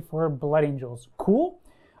Company for Blood Angels? Cool.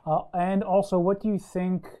 And also, what do you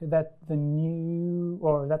think that the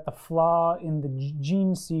flaw in the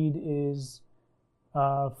gene seed is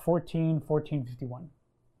 1451?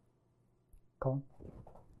 Colin?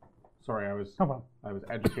 Sorry, I was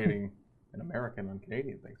educating an American on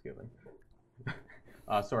Canadian Thanksgiving.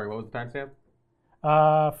 Sorry, what was the timestamp?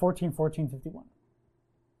 1451.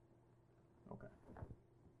 Okay.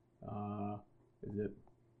 Is it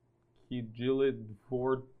Kejilid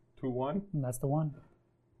 421? That's the one.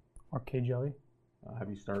 Or K-Jelly. Have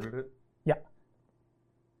you started it? Yeah.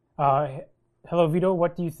 Hello, Vito.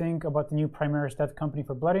 What do you think about the new Primaris Death Company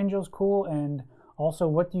for Blood Angels? Cool. And also,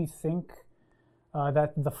 what do you think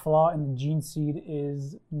that the flaw in the gene seed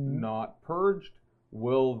is not purged?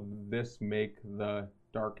 Will this make the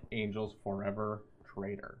Dark Angels forever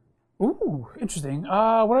traitor? Ooh, interesting.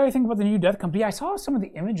 What do I think about the new Death Company? I saw some of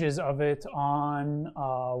the images of it on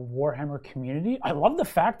Warhammer Community. I love the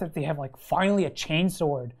fact that they have like finally a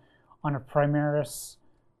chainsword on a Primaris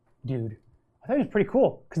dude. I thought it was pretty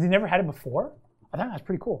cool because they never had it before. I thought that was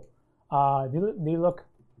pretty cool. They look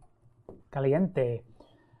caliente.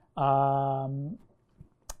 And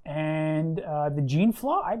the gene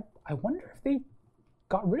flaw, I wonder if they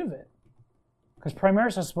got rid of it. Because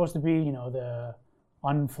Primaris is supposed to be, the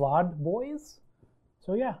unflawed boys.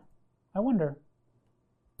 So yeah, I wonder.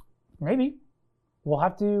 Maybe. We'll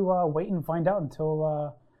have to wait and find out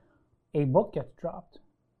until a book gets dropped.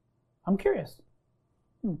 I'm curious.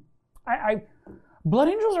 Blood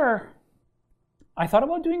Angels I thought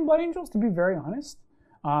about doing Blood Angels, to be very honest.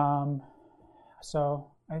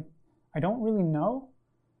 So I don't really know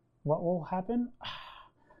what will happen.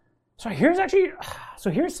 So here's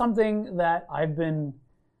something that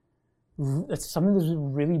it's something that's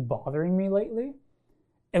really bothering me lately.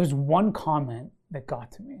 It was one comment that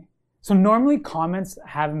got to me. So normally comments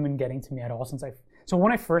haven't been getting to me at all so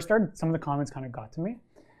when I first started, some of the comments kind of got to me.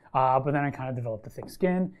 But then I kind of developed a thick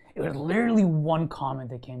skin. It was literally one comment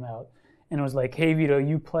that came out. And it was like, hey, Vito,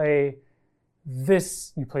 you play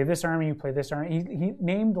this army, you play this army. He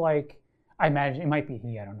named like, I imagine, it might be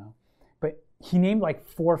he, I don't know. But he named like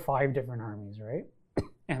 4 or 5 different armies, right?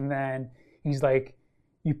 And then he's like,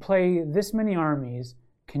 you play this many armies,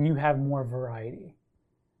 can you have more variety?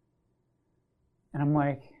 And I'm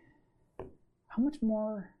like, how much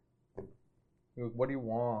more? What do you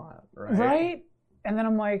want, right? Right? And then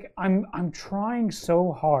I'm like, I'm trying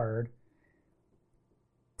so hard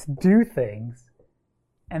to do things,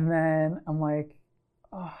 and then I'm like,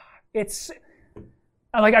 I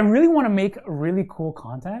really want to make really cool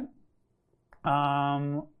content,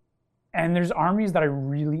 and there's armies that I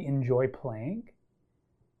really enjoy playing,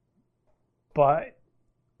 but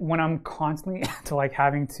when I'm constantly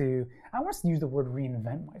having to, I want to use the word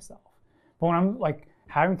reinvent myself, but when I'm like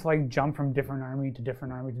having to like jump from different army to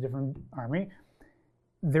different army to different army,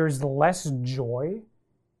 there's less joy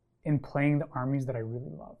in playing the armies that I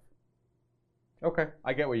really love. Okay,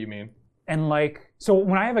 I get what you mean. And like, so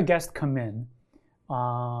when I have a guest come in,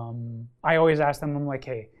 I always ask them, I'm like,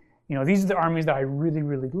 hey, you know, these are the armies that I really,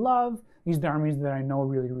 really love. These are the armies that I know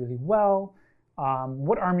really, really well.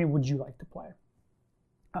 What army would you like to play?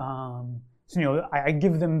 So, you know, I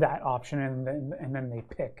give them that option and then they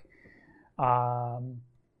pick.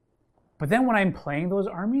 But then when I'm playing those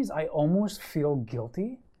armies, I almost feel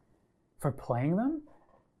guilty for playing them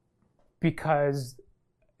because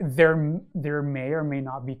there may or may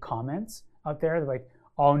not be comments out there like,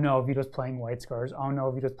 oh no, Vito's playing White Scars. Oh no,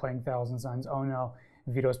 Vito's playing Thousand Suns. Oh no,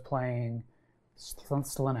 Vito's playing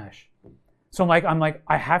Slaanesh. So I'm like,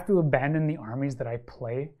 I have to abandon the armies that I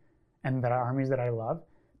play and the armies that I love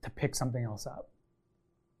to pick something else up.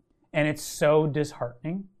 And it's so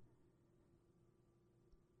disheartening.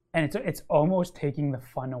 And it's almost taking the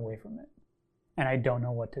fun away from it. And I don't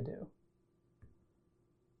know what to do.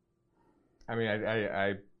 I mean,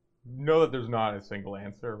 I know that there's not a single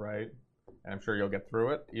answer, right? And I'm sure you'll get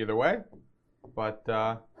through it either way. But,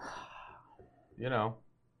 you know,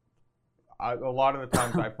 a lot of the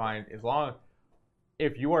times I find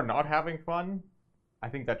if you are not having fun, I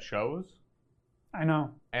think that shows. I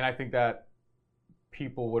know. And I think that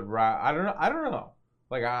people would I don't know.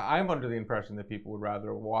 Like, I'm under the impression that people would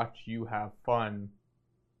rather watch you have fun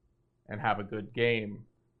and have a good game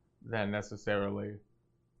than necessarily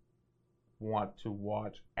want to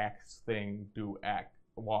watch X thing do X,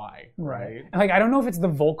 Y, right? And like, I don't know if it's the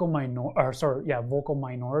vocal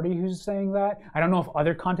minority who's saying that. I don't know if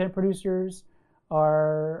other content producers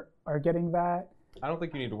are getting that. I don't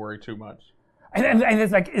think you need to worry too much. And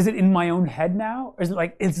it's like, is it in my own head now? Or is it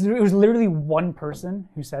like, it was literally one person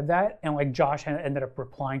who said that, and like Josh ended up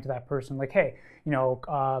replying to that person like, hey, you know,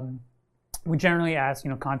 we generally ask, you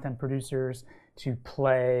know, content producers to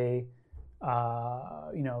play,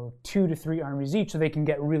 you know, 2 to 3 armies each so they can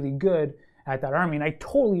get really good at that army. And I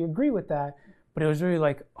totally agree with that, but it was really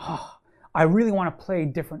like, oh, I really want to play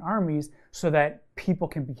different armies so that people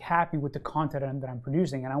can be happy with the content that I'm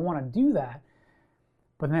producing, and I want to do that.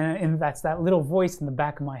 But then that's that little voice in the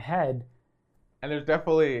back of my head. And there's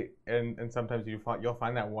definitely, and sometimes you'll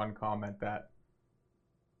find that one comment that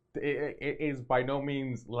it is by no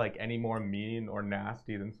means like any more mean or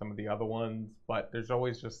nasty than some of the other ones, but there's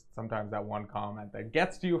always just sometimes that one comment that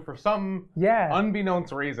gets to you for some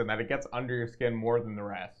unbeknownst reason, that it gets under your skin more than the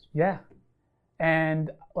rest. Yeah.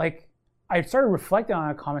 And like, I started reflecting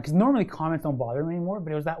on a comment, because normally comments don't bother me anymore,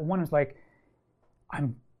 but it was that one, it's like,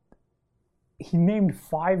 he named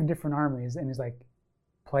 5 different armies and he's like,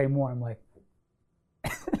 play more. I'm like,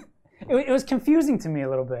 it was confusing to me a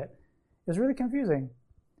little bit. It was really confusing.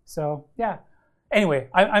 So yeah. Anyway,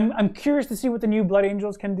 I'm curious to see what the new Blood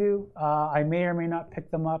Angels can do. I may or may not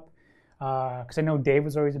pick them up because I know Dave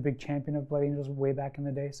was always a big champion of Blood Angels way back in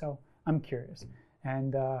the day. So I'm curious.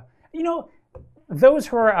 And you know, those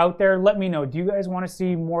who are out there, let me know. Do you guys want to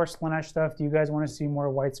see more Slaanesh stuff? Do you guys want to see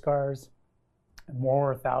more White Scars?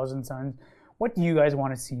 More Thousand Suns? What do you guys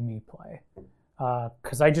want to see me play?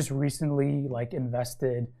 Because I just recently like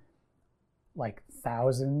invested like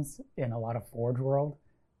thousands in a lot of Forge World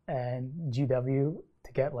and GW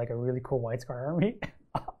to get like a really cool White Scar army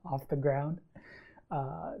off the ground.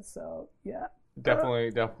 So yeah.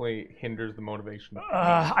 Definitely hinders the motivation.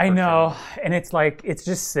 I know, sure. And it's like, it's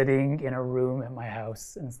just sitting in a room at my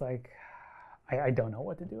house, and it's like, I don't know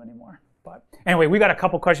what to do anymore. But anyway, we got a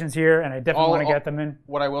couple questions here, and I definitely want to get them in.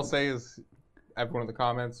 What I will say is, everyone in the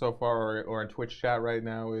comments so far or in Twitch chat right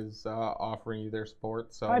now is offering you their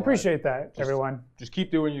support. So I appreciate that, everyone. Just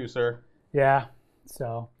keep doing you, sir. Yeah.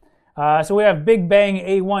 So we have Big Bang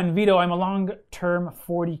A1 Vito. I'm a long-term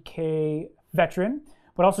 40K veteran,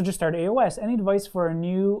 but also just started AOS. Any advice for a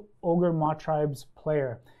new Ogre Maw Tribes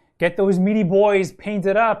player? Get those meaty boys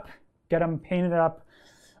painted up. Get them painted up.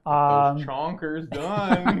 Those chonkers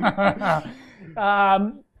done.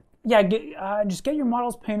 Yeah, just get your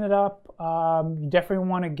models painted up. You definitely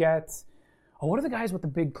want to get... Oh, what are the guys with the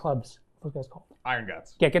big clubs? What are those guys called? Iron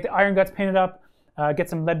Guts. Yeah, get the Iron Guts painted up. Get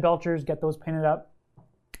some Lead Belchers. Get those painted up.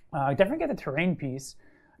 Definitely get the terrain piece.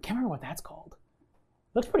 I can't remember what that's called.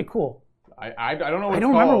 Looks pretty cool. I don't know what I it's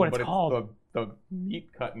don't called, remember what it's but called. It's the meat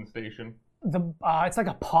cutting station. It's like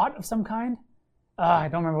a pot of some kind. I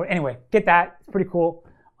don't remember. Anyway, get that. It's pretty cool.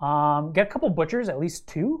 Get a couple butchers, at least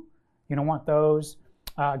 2. You don't want those.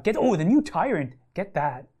 Get the new Tyrant. Get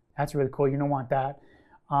that. That's really cool. You don't want that.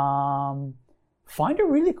 Find a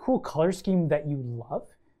really cool color scheme that you love,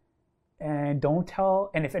 and don't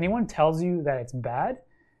tell. And if anyone tells you that it's bad,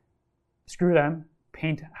 screw them.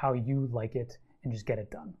 paint how you like it and just get it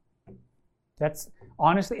done. That's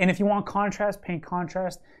honestly, and if you want contrast, paint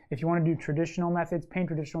contrast. If you want to do traditional methods, paint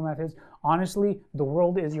traditional methods. Honestly, the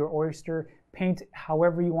world is your oyster. Paint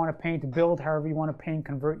however you want to paint, build however you want to paint,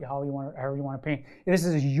 convert however you want to paint. This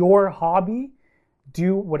is your hobby.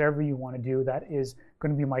 Do whatever you want to do. That is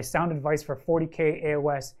going to be my sound advice for 40K,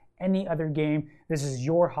 AOS, any other game. This is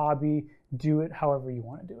your hobby. Do it however you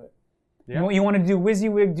want to do it. Yeah. You want to do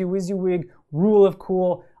WYSIWYG, do WYSIWYG. Rule of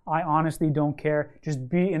cool. I honestly don't care. Just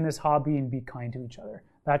be in this hobby and be kind to each other.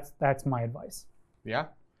 That's my advice. Yeah.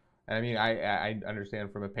 And I mean, I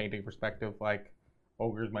understand from a painting perspective, like,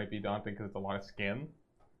 ogres might be daunting because it's a lot of skin.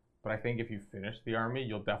 But I think if you finish the army,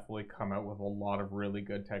 you'll definitely come out with a lot of really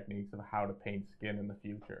good techniques of how to paint skin in the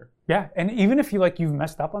future. Yeah, and even if you've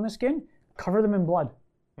messed up on the skin, cover them in blood.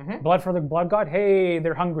 Mm-hmm. Blood for the blood god. Hey,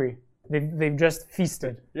 they're hungry. They've just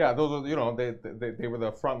feasted. Yeah, those are, they were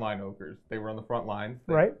the frontline ogres. They were on the front line.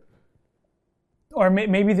 Right. Or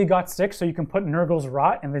maybe they got sick, so you can put Nurgle's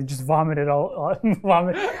rot and then just vomit it all.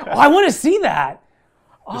 Vomit. Oh, I want to see that.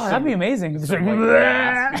 Oh, that'd be amazing. Some, like,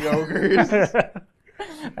 nasty ogres.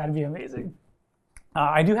 That'd be amazing.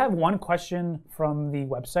 I do have one question from the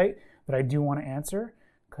website that I do want to answer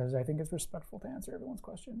because I think it's respectful to answer everyone's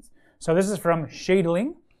questions. So this is from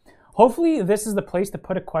Shadling. Hopefully this is the place to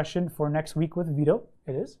put a question for next week with Vito.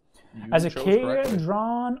 It is. As a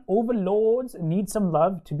Kharadron overlords need some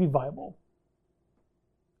love to be viable.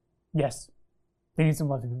 Yes, they need some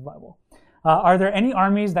love to be viable. Are there any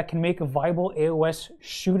armies that can make a viable AOS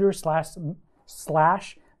shooter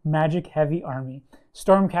slash magic heavy army?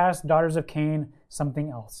 Stormcast, Daughters of Cain, something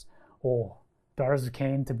else. Oh, Daughters of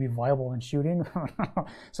Cain to be viable in shooting.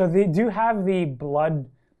 So they do have the Blood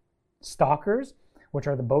Stalkers, which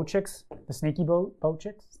are the bow chicks, the snaky bow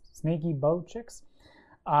chicks.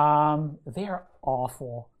 They are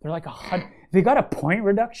awful. They're like they got a point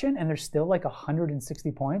reduction and they're still like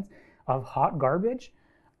 160 points of hot garbage.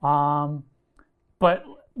 But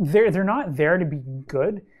they're not there to be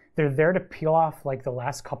good. They're there to peel off like the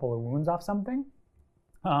last couple of wounds off something.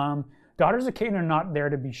 Daughters of Cain are not there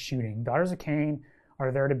to be shooting. Daughters of Cain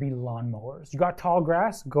are there to be lawnmowers. You got tall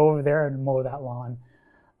grass, go over there and mow that lawn.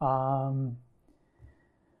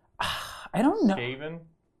 I don't know.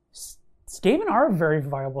 Skaven are a very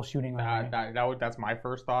viable shooting army. That's my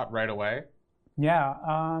first thought right away. Yeah.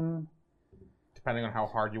 Depending on how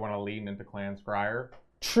hard you want to lean into Clan Scryer.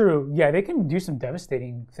 True. Yeah, they can do some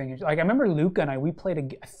devastating things. Like I remember Luca and we played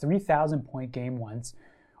a 3,000 point game once,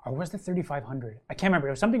 or was it 3,500? I can't remember.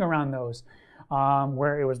 It was something around those,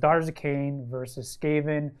 where it was Daughters of Cain versus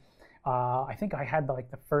Skaven. I think I had like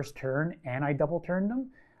the first turn and I double turned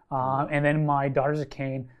them, and then my Daughters of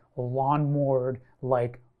Cain lawnmowed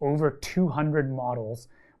like over 200 models,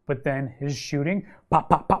 but then his shooting, pop,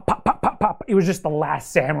 pop, pop, pop, pop, pop, pop. It was just the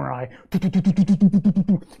last samurai,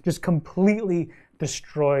 just completely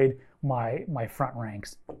destroyed my front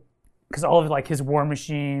ranks. Because all of like his war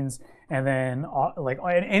machines and then like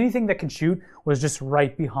anything that can shoot was just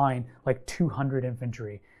right behind like 200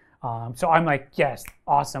 infantry. So I'm like, yes,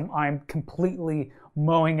 awesome. I'm completely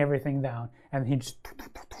mowing everything down, and he just.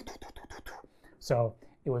 So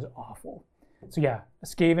it was awful. So yeah,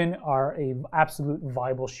 Skaven are a absolute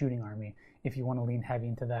viable shooting army if you want to lean heavy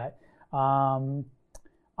into that.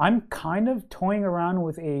 I'm kind of toying around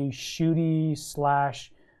with a shooty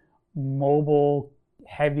slash mobile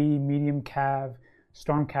heavy medium cav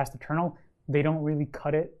Stormcast Eternal. They don't really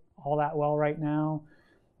cut it all that well right now.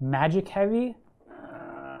 Magic heavy.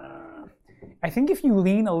 I think if you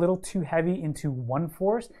lean a little too heavy into one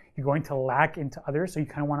force, you're going to lack into others. So you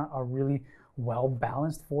kind of want a really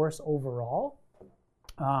well-balanced force overall.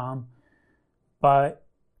 But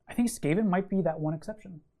I think Skaven might be that one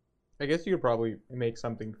exception. I guess you could probably make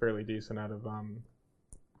something fairly decent out of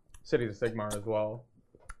Cities of Sigmar as well.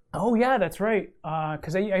 Oh yeah, that's right.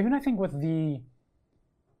 Because I think with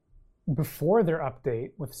before their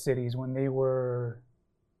update with cities, when they were,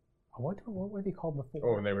 what were they called before?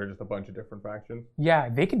 Oh, and they were just a bunch of different factions. Yeah,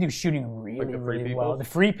 they could do shooting really, like the Free really Peoples? well. The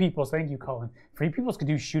Free Peoples, thank you, Colin. Free Peoples could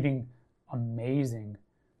do shooting amazing.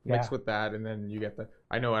 Mixed with that, and then you get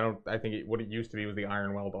I think what it used to be was the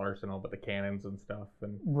Ironweld arsenal, but the cannons and stuff,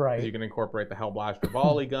 and right. You can incorporate the Hellblaster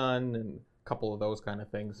volley gun and a couple of those kind of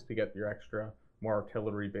things to get your extra, more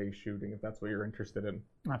artillery-based shooting if that's what you're interested in.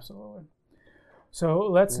 Absolutely.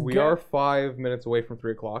 So we are 5 minutes away from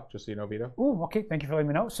 3 o'clock, just so you know, Vito. Ooh, okay. Thank you for letting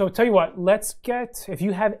me know. So tell you what, if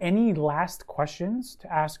you have any last questions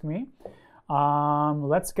to ask me,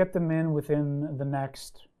 let's get them in within the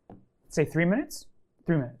next, say 3 minutes?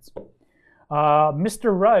 3 minutes.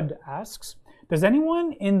 Mr. Rudd asks, does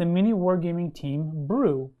anyone in the mini wargaming team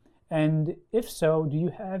brew? And if so, do you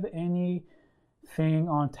have anything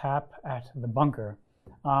on tap at the bunker?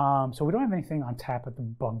 So we don't have anything on tap at the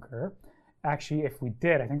bunker. Actually, if we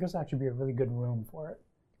did, I think this would actually be a really good room for it.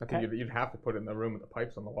 I think you'd have to put it in the room with the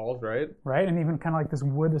pipes on the walls, right? Right, and even kind of like this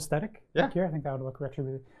wood aesthetic. Yeah. Back here, I think that would look actually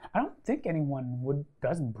really. I don't think anyone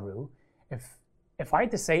doesn't brew. If I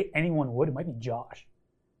had to say anyone would, it might be Josh.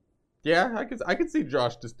 Yeah, I could see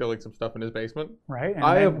Josh distilling some stuff in his basement. Right, and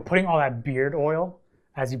then putting all that beard oil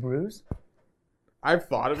as he brews. I've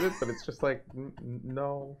thought of it, but it's just like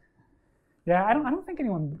no. Yeah, I don't think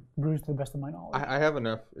anyone brews to the best of my knowledge. I have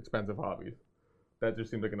enough expensive hobbies. That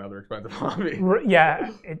just seems like another expensive hobby.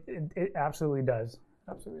 Yeah, it absolutely does.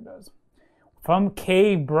 Absolutely does. From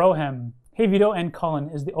K Brohem. Hey Vito and Colin,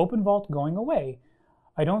 is the open vault going away?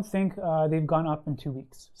 I don't think they've gone up in 2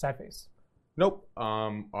 weeks. Sad face. Nope.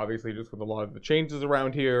 Obviously, just with a lot of the changes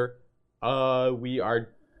around here, we are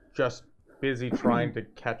just busy trying to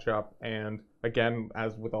catch up. And again,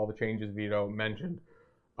 as with all the changes Vito mentioned,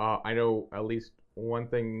 I know at least one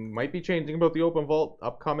thing might be changing about the open vault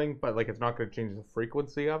upcoming, but like it's not going to change the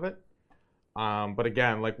frequency of it. But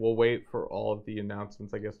again, like we'll wait for all of the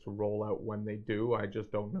announcements, I guess, to roll out when they do. I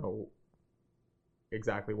just don't know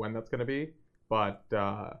exactly when that's going to be, but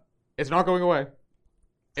it's not going away.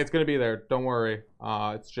 It's going to be there. Don't worry.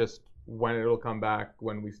 It's just when it'll come back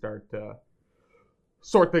when we start to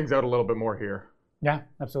sort things out a little bit more here. Yeah,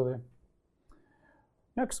 absolutely.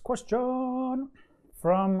 Next question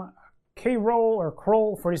from K-Roll or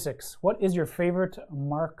Kroll46. What is your favorite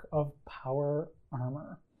mark of power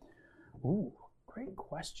armor? Ooh, great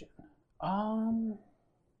question. I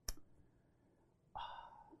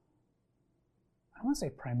want to say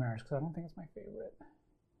Primaris because I don't think it's my favorite.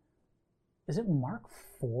 Is it Mark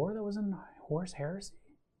IV that was in Horus Heresy?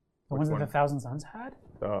 The ones that the Thousand Suns had?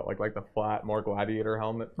 Like the flat, more gladiator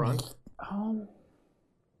helmet front?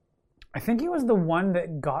 I think it was the one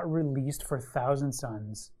that got released for Thousand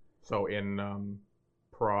Suns. So in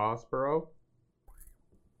Prospero?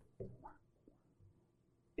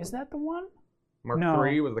 Is that the one? Mark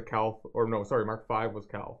III was the Calth, or no, sorry, Mark V was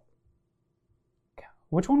Calth.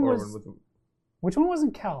 Which one Which one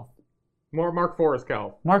wasn't Calth? Mark IV is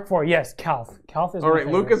Calth. Mark IV, yes, Calth. Calth is. All right,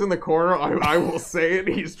 Luca's in the corner. I will say it.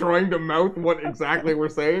 He's trying to mouth what exactly we're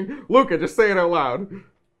saying. Luca, just say it out loud.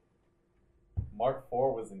 Mark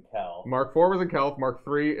IV was in Cal. Mark IV was in Calth. Mark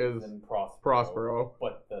III is in Prospero. Prospero.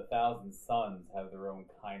 But the Thousand Suns have their own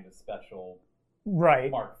kind of special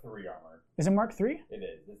Mark III armor. Is it Mark III? It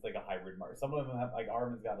is. It's like a hybrid mark. Some of them have like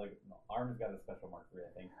Armin's got a special Mark III,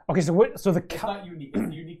 I think. Okay, so what? So the it's not unique.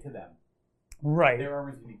 It's unique to them. Right. Their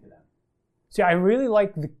armor is unique to them. See, I really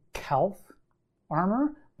like the Calth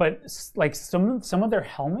armor, but like some of their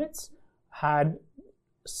helmets had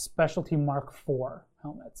specialty Mark IV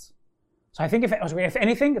helmets. So I think if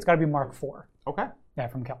anything, it's got to be Mark IV. Okay. Yeah,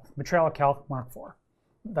 from Calth. Betrayal of Calth, Mark IV.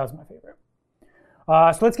 That was my favorite.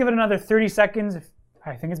 So let's give it another 30 seconds.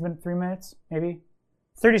 I think it's been 3 minutes, maybe.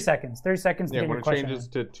 30 seconds. 30 seconds to get when your it question changes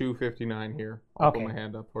in. to 2:59 here, I'll put my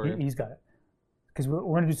hand up for you. He's got it. Because we're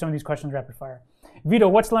going to do some of these questions rapid fire. Vito,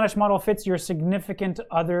 what Slaanesh model fits your significant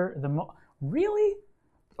other the most? Really?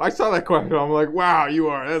 I saw that question. I'm like, wow,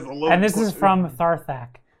 that's a little. And this is from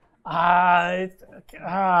Tharthak.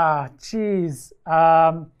 Jeez.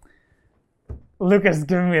 Lucas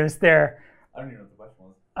giving me a stare. I don't even know what the question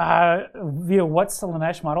was. Vito, what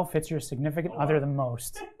Slaanesh model fits your significant other the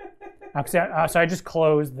most? So I just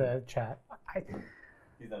closed the chat.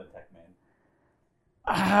 He's not a tech man.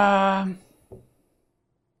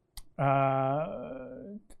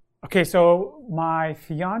 Okay, so my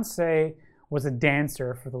fiance was a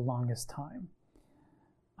dancer for the longest time.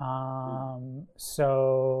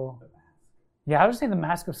 So yeah, I would say the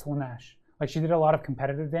Mask of Slaanesh. Like she did a lot of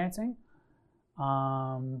competitive dancing.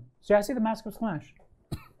 So yeah, I say the Mask of Slaanesh.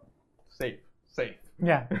 Safe.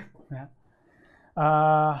 Yeah.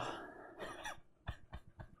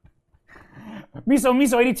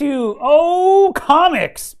 Miso 82. Oh,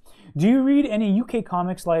 comics. Do you read any UK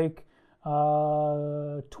comics like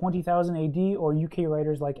 20,000 AD or UK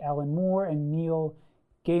writers like Alan Moore and Neil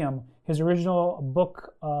Gaiman? His original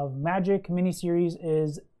book of magic miniseries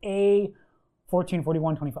is A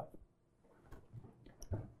 1441-25.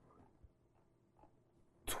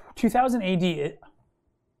 2000 AD.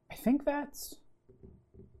 I think is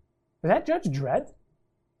that Judge Dredd?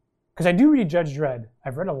 Because I do read Judge Dredd.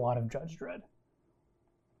 I've read a lot of Judge Dredd.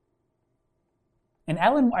 And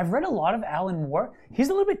I've read a lot of Alan Moore. He's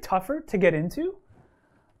a little bit tougher to get into,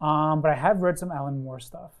 but I have read some Alan Moore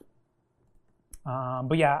stuff.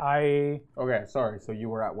 But yeah, Okay, sorry. So you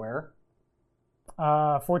were at where?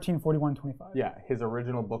 14, 41, 25. Yeah, his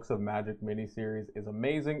original Books of Magic miniseries is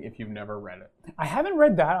amazing if you've never read it. I haven't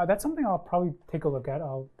read that. That's something I'll probably take a look at.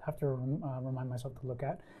 I'll have to remind myself to look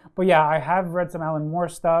at. But yeah, I have read some Alan Moore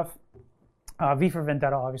stuff. V for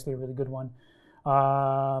Vendetta, obviously a really good one.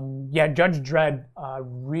 Yeah, Judge Dredd,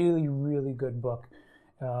 really, really good book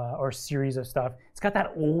or series of stuff. It's got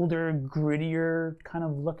that older, grittier kind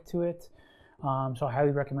of look to it. So I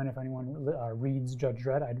highly recommend if anyone reads Judge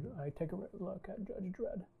Dredd, I'd take a look at Judge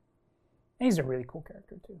Dredd. And he's a really cool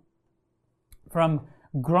character too. From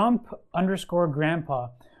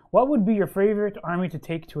Grump_Grandpa, what would be your favorite army to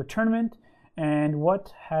take to a tournament? And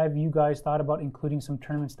what have you guys thought about including some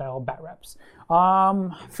tournament-style bat reps?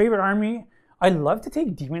 Favorite army? I'd love to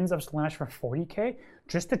take Demons of Slaanesh for 40k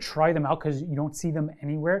just to try them out because you don't see them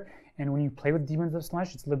anywhere. And when you play with Demons of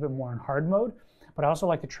Slaanesh, it's a little bit more in hard mode. But I also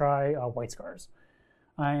like to try White Scars.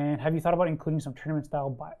 And have you thought about including some tournament-style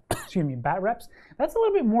bat reps? That's a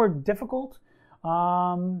little bit more difficult,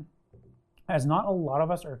 as not a lot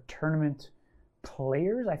of us are tournament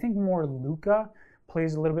players. I think more Luca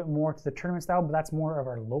plays a little bit more to the tournament style, but that's more of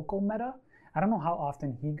our local meta. I don't know how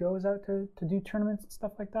often he goes out to do tournaments and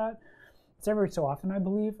stuff like that. It's every so often, I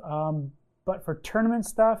believe. But for tournament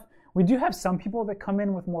stuff, we do have some people that come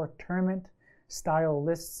in with more tournament style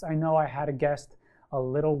lists. I know I had a guest a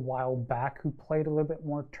little while back who played a little bit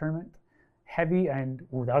more tournament heavy, and that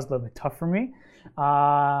was a little bit tough for me.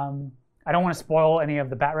 I don't want to spoil any of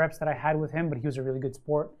the bat reps that I had with him, but he was a really good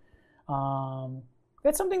sport.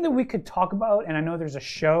 That's something that we could talk about, and I know there's a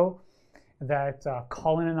show that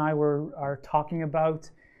Colin and I are talking about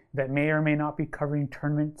that may or may not be covering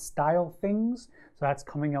tournament style things. So that's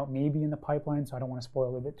coming out maybe in the pipeline, so I don't want to spoil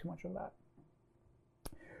a little bit too much of that.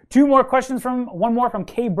 One more from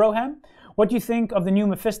K Broham. What do you think of the new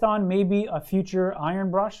Mephiston, maybe a future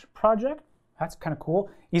Ironbrush project? That's kind of cool.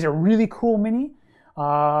 He's a really cool mini.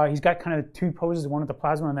 He's got kind of two poses, one with the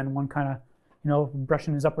plasma and then one kind of,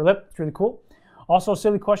 brushing his upper lip. It's really cool. Also,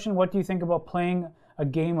 silly question, what do you think about playing a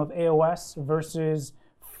game of AOS versus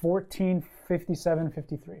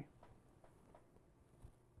 1457-53?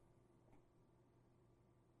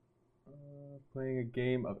 Playing a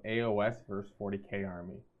game of AOS versus 40k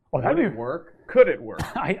army. Oh, Would it work? Could it work?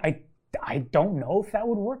 I don't know if that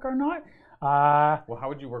would work or not. Well, how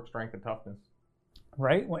would you work strength and toughness?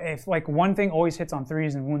 Right? If like one thing always hits on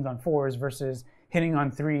 3s and wounds on 4s versus hitting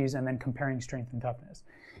on 3s and then comparing strength and toughness.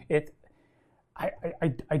 I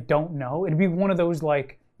don't know. It'd be one of those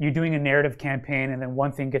like you're doing a narrative campaign and then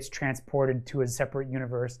one thing gets transported to a separate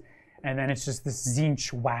universe and then it's just this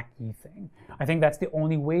Tzeentch wacky thing. I think that's the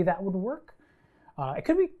only way that would work. It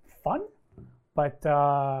could be fun, but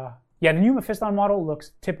yeah, the new Mephiston model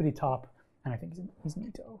looks tippity top, and I think he's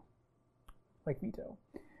Mito. Like Mito.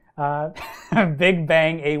 Big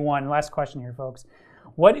Bang A1. Last question here, folks.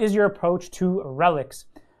 What is your approach to relics?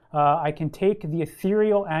 I can take the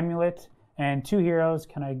Ethereal Amulet and 2 heroes.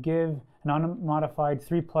 Can I give an unmodified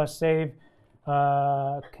 3+ save?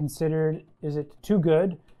 Considered, is it too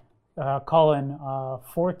good? Colin,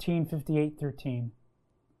 1458-13.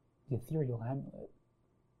 The Ethereal Amulet.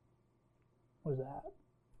 What is that?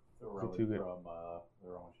 It's a relic from the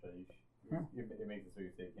Roman Shadish. It makes it so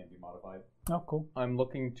you say it can't be modified. Oh, cool. I'm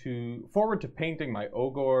looking forward to painting my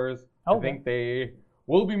Ogors. Okay. I think they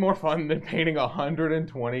will be more fun than painting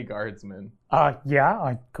 120 guardsmen. Yeah,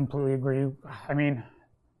 I completely agree. I mean,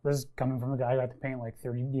 this is coming from a guy who got to paint like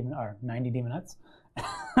 90 demonettes.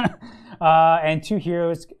 And 2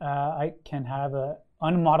 heroes, I can have a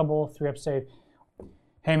unmoddable 3-up save.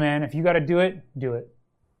 Hey man, if you got to do it, do it.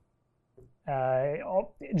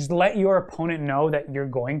 Just let your opponent know that you're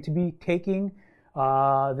going to be taking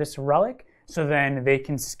this relic, so then they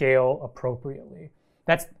can scale appropriately.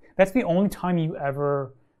 That's the only time you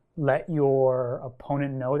ever let your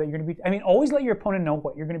opponent know that you're going to be. Always let your opponent know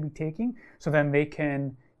what you're going to be taking, so then they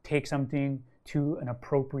can take something to an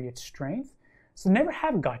appropriate strength. So never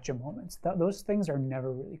have gotcha moments. Those things are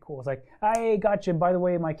never really cool. It's like, I gotcha. By the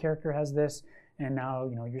way, my character has this. And now,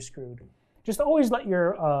 you're screwed. Just always let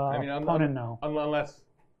your opponent know. Unless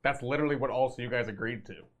that's literally what also you guys agreed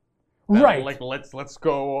to. Right. Like, let's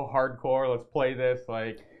go hardcore. Let's play this.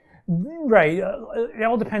 Like. Right. It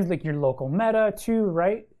all depends, like, your local meta, too,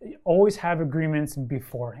 right? Always have agreements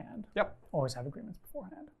beforehand. Yep. Always have agreements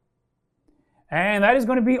beforehand. And that is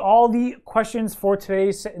going to be all the questions for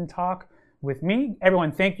today's Sit and Talk with me.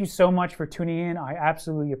 Everyone, thank you so much for tuning in. I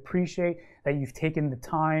absolutely appreciate that you've taken the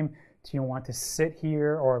time to want to sit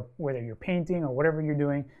here, or whether you're painting or whatever you're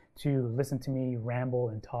doing, to listen to me ramble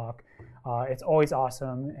and talk. It's always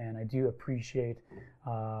awesome, and I do appreciate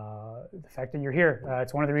the fact that you're here.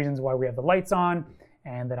 It's one of the reasons why we have the lights on,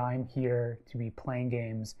 and that I'm here to be playing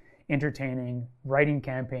games, entertaining, writing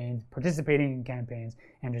campaigns, participating in campaigns,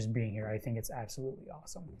 and just being here. I think it's absolutely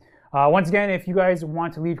awesome. Once again, if you guys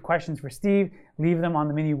want to leave questions for Steve, leave them on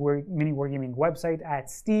the Mini Wargaming website at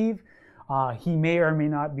Steve. He may or may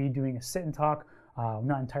not be doing a sit and talk. I'm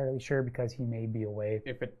not entirely sure because he may be away.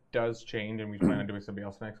 If it does change and we plan on doing somebody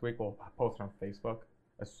else next week, we'll post it on Facebook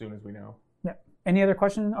as soon as we know. Yeah. Any other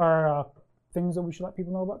questions or things that we should let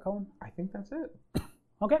people know about, Colin? I think that's it.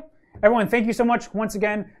 Okay. Everyone, thank you so much once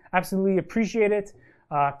again. Absolutely appreciate it.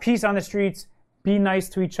 Peace on the streets. Be nice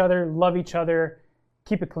to each other. Love each other.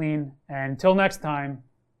 Keep it clean. And until next time,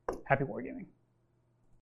 happy wargaming.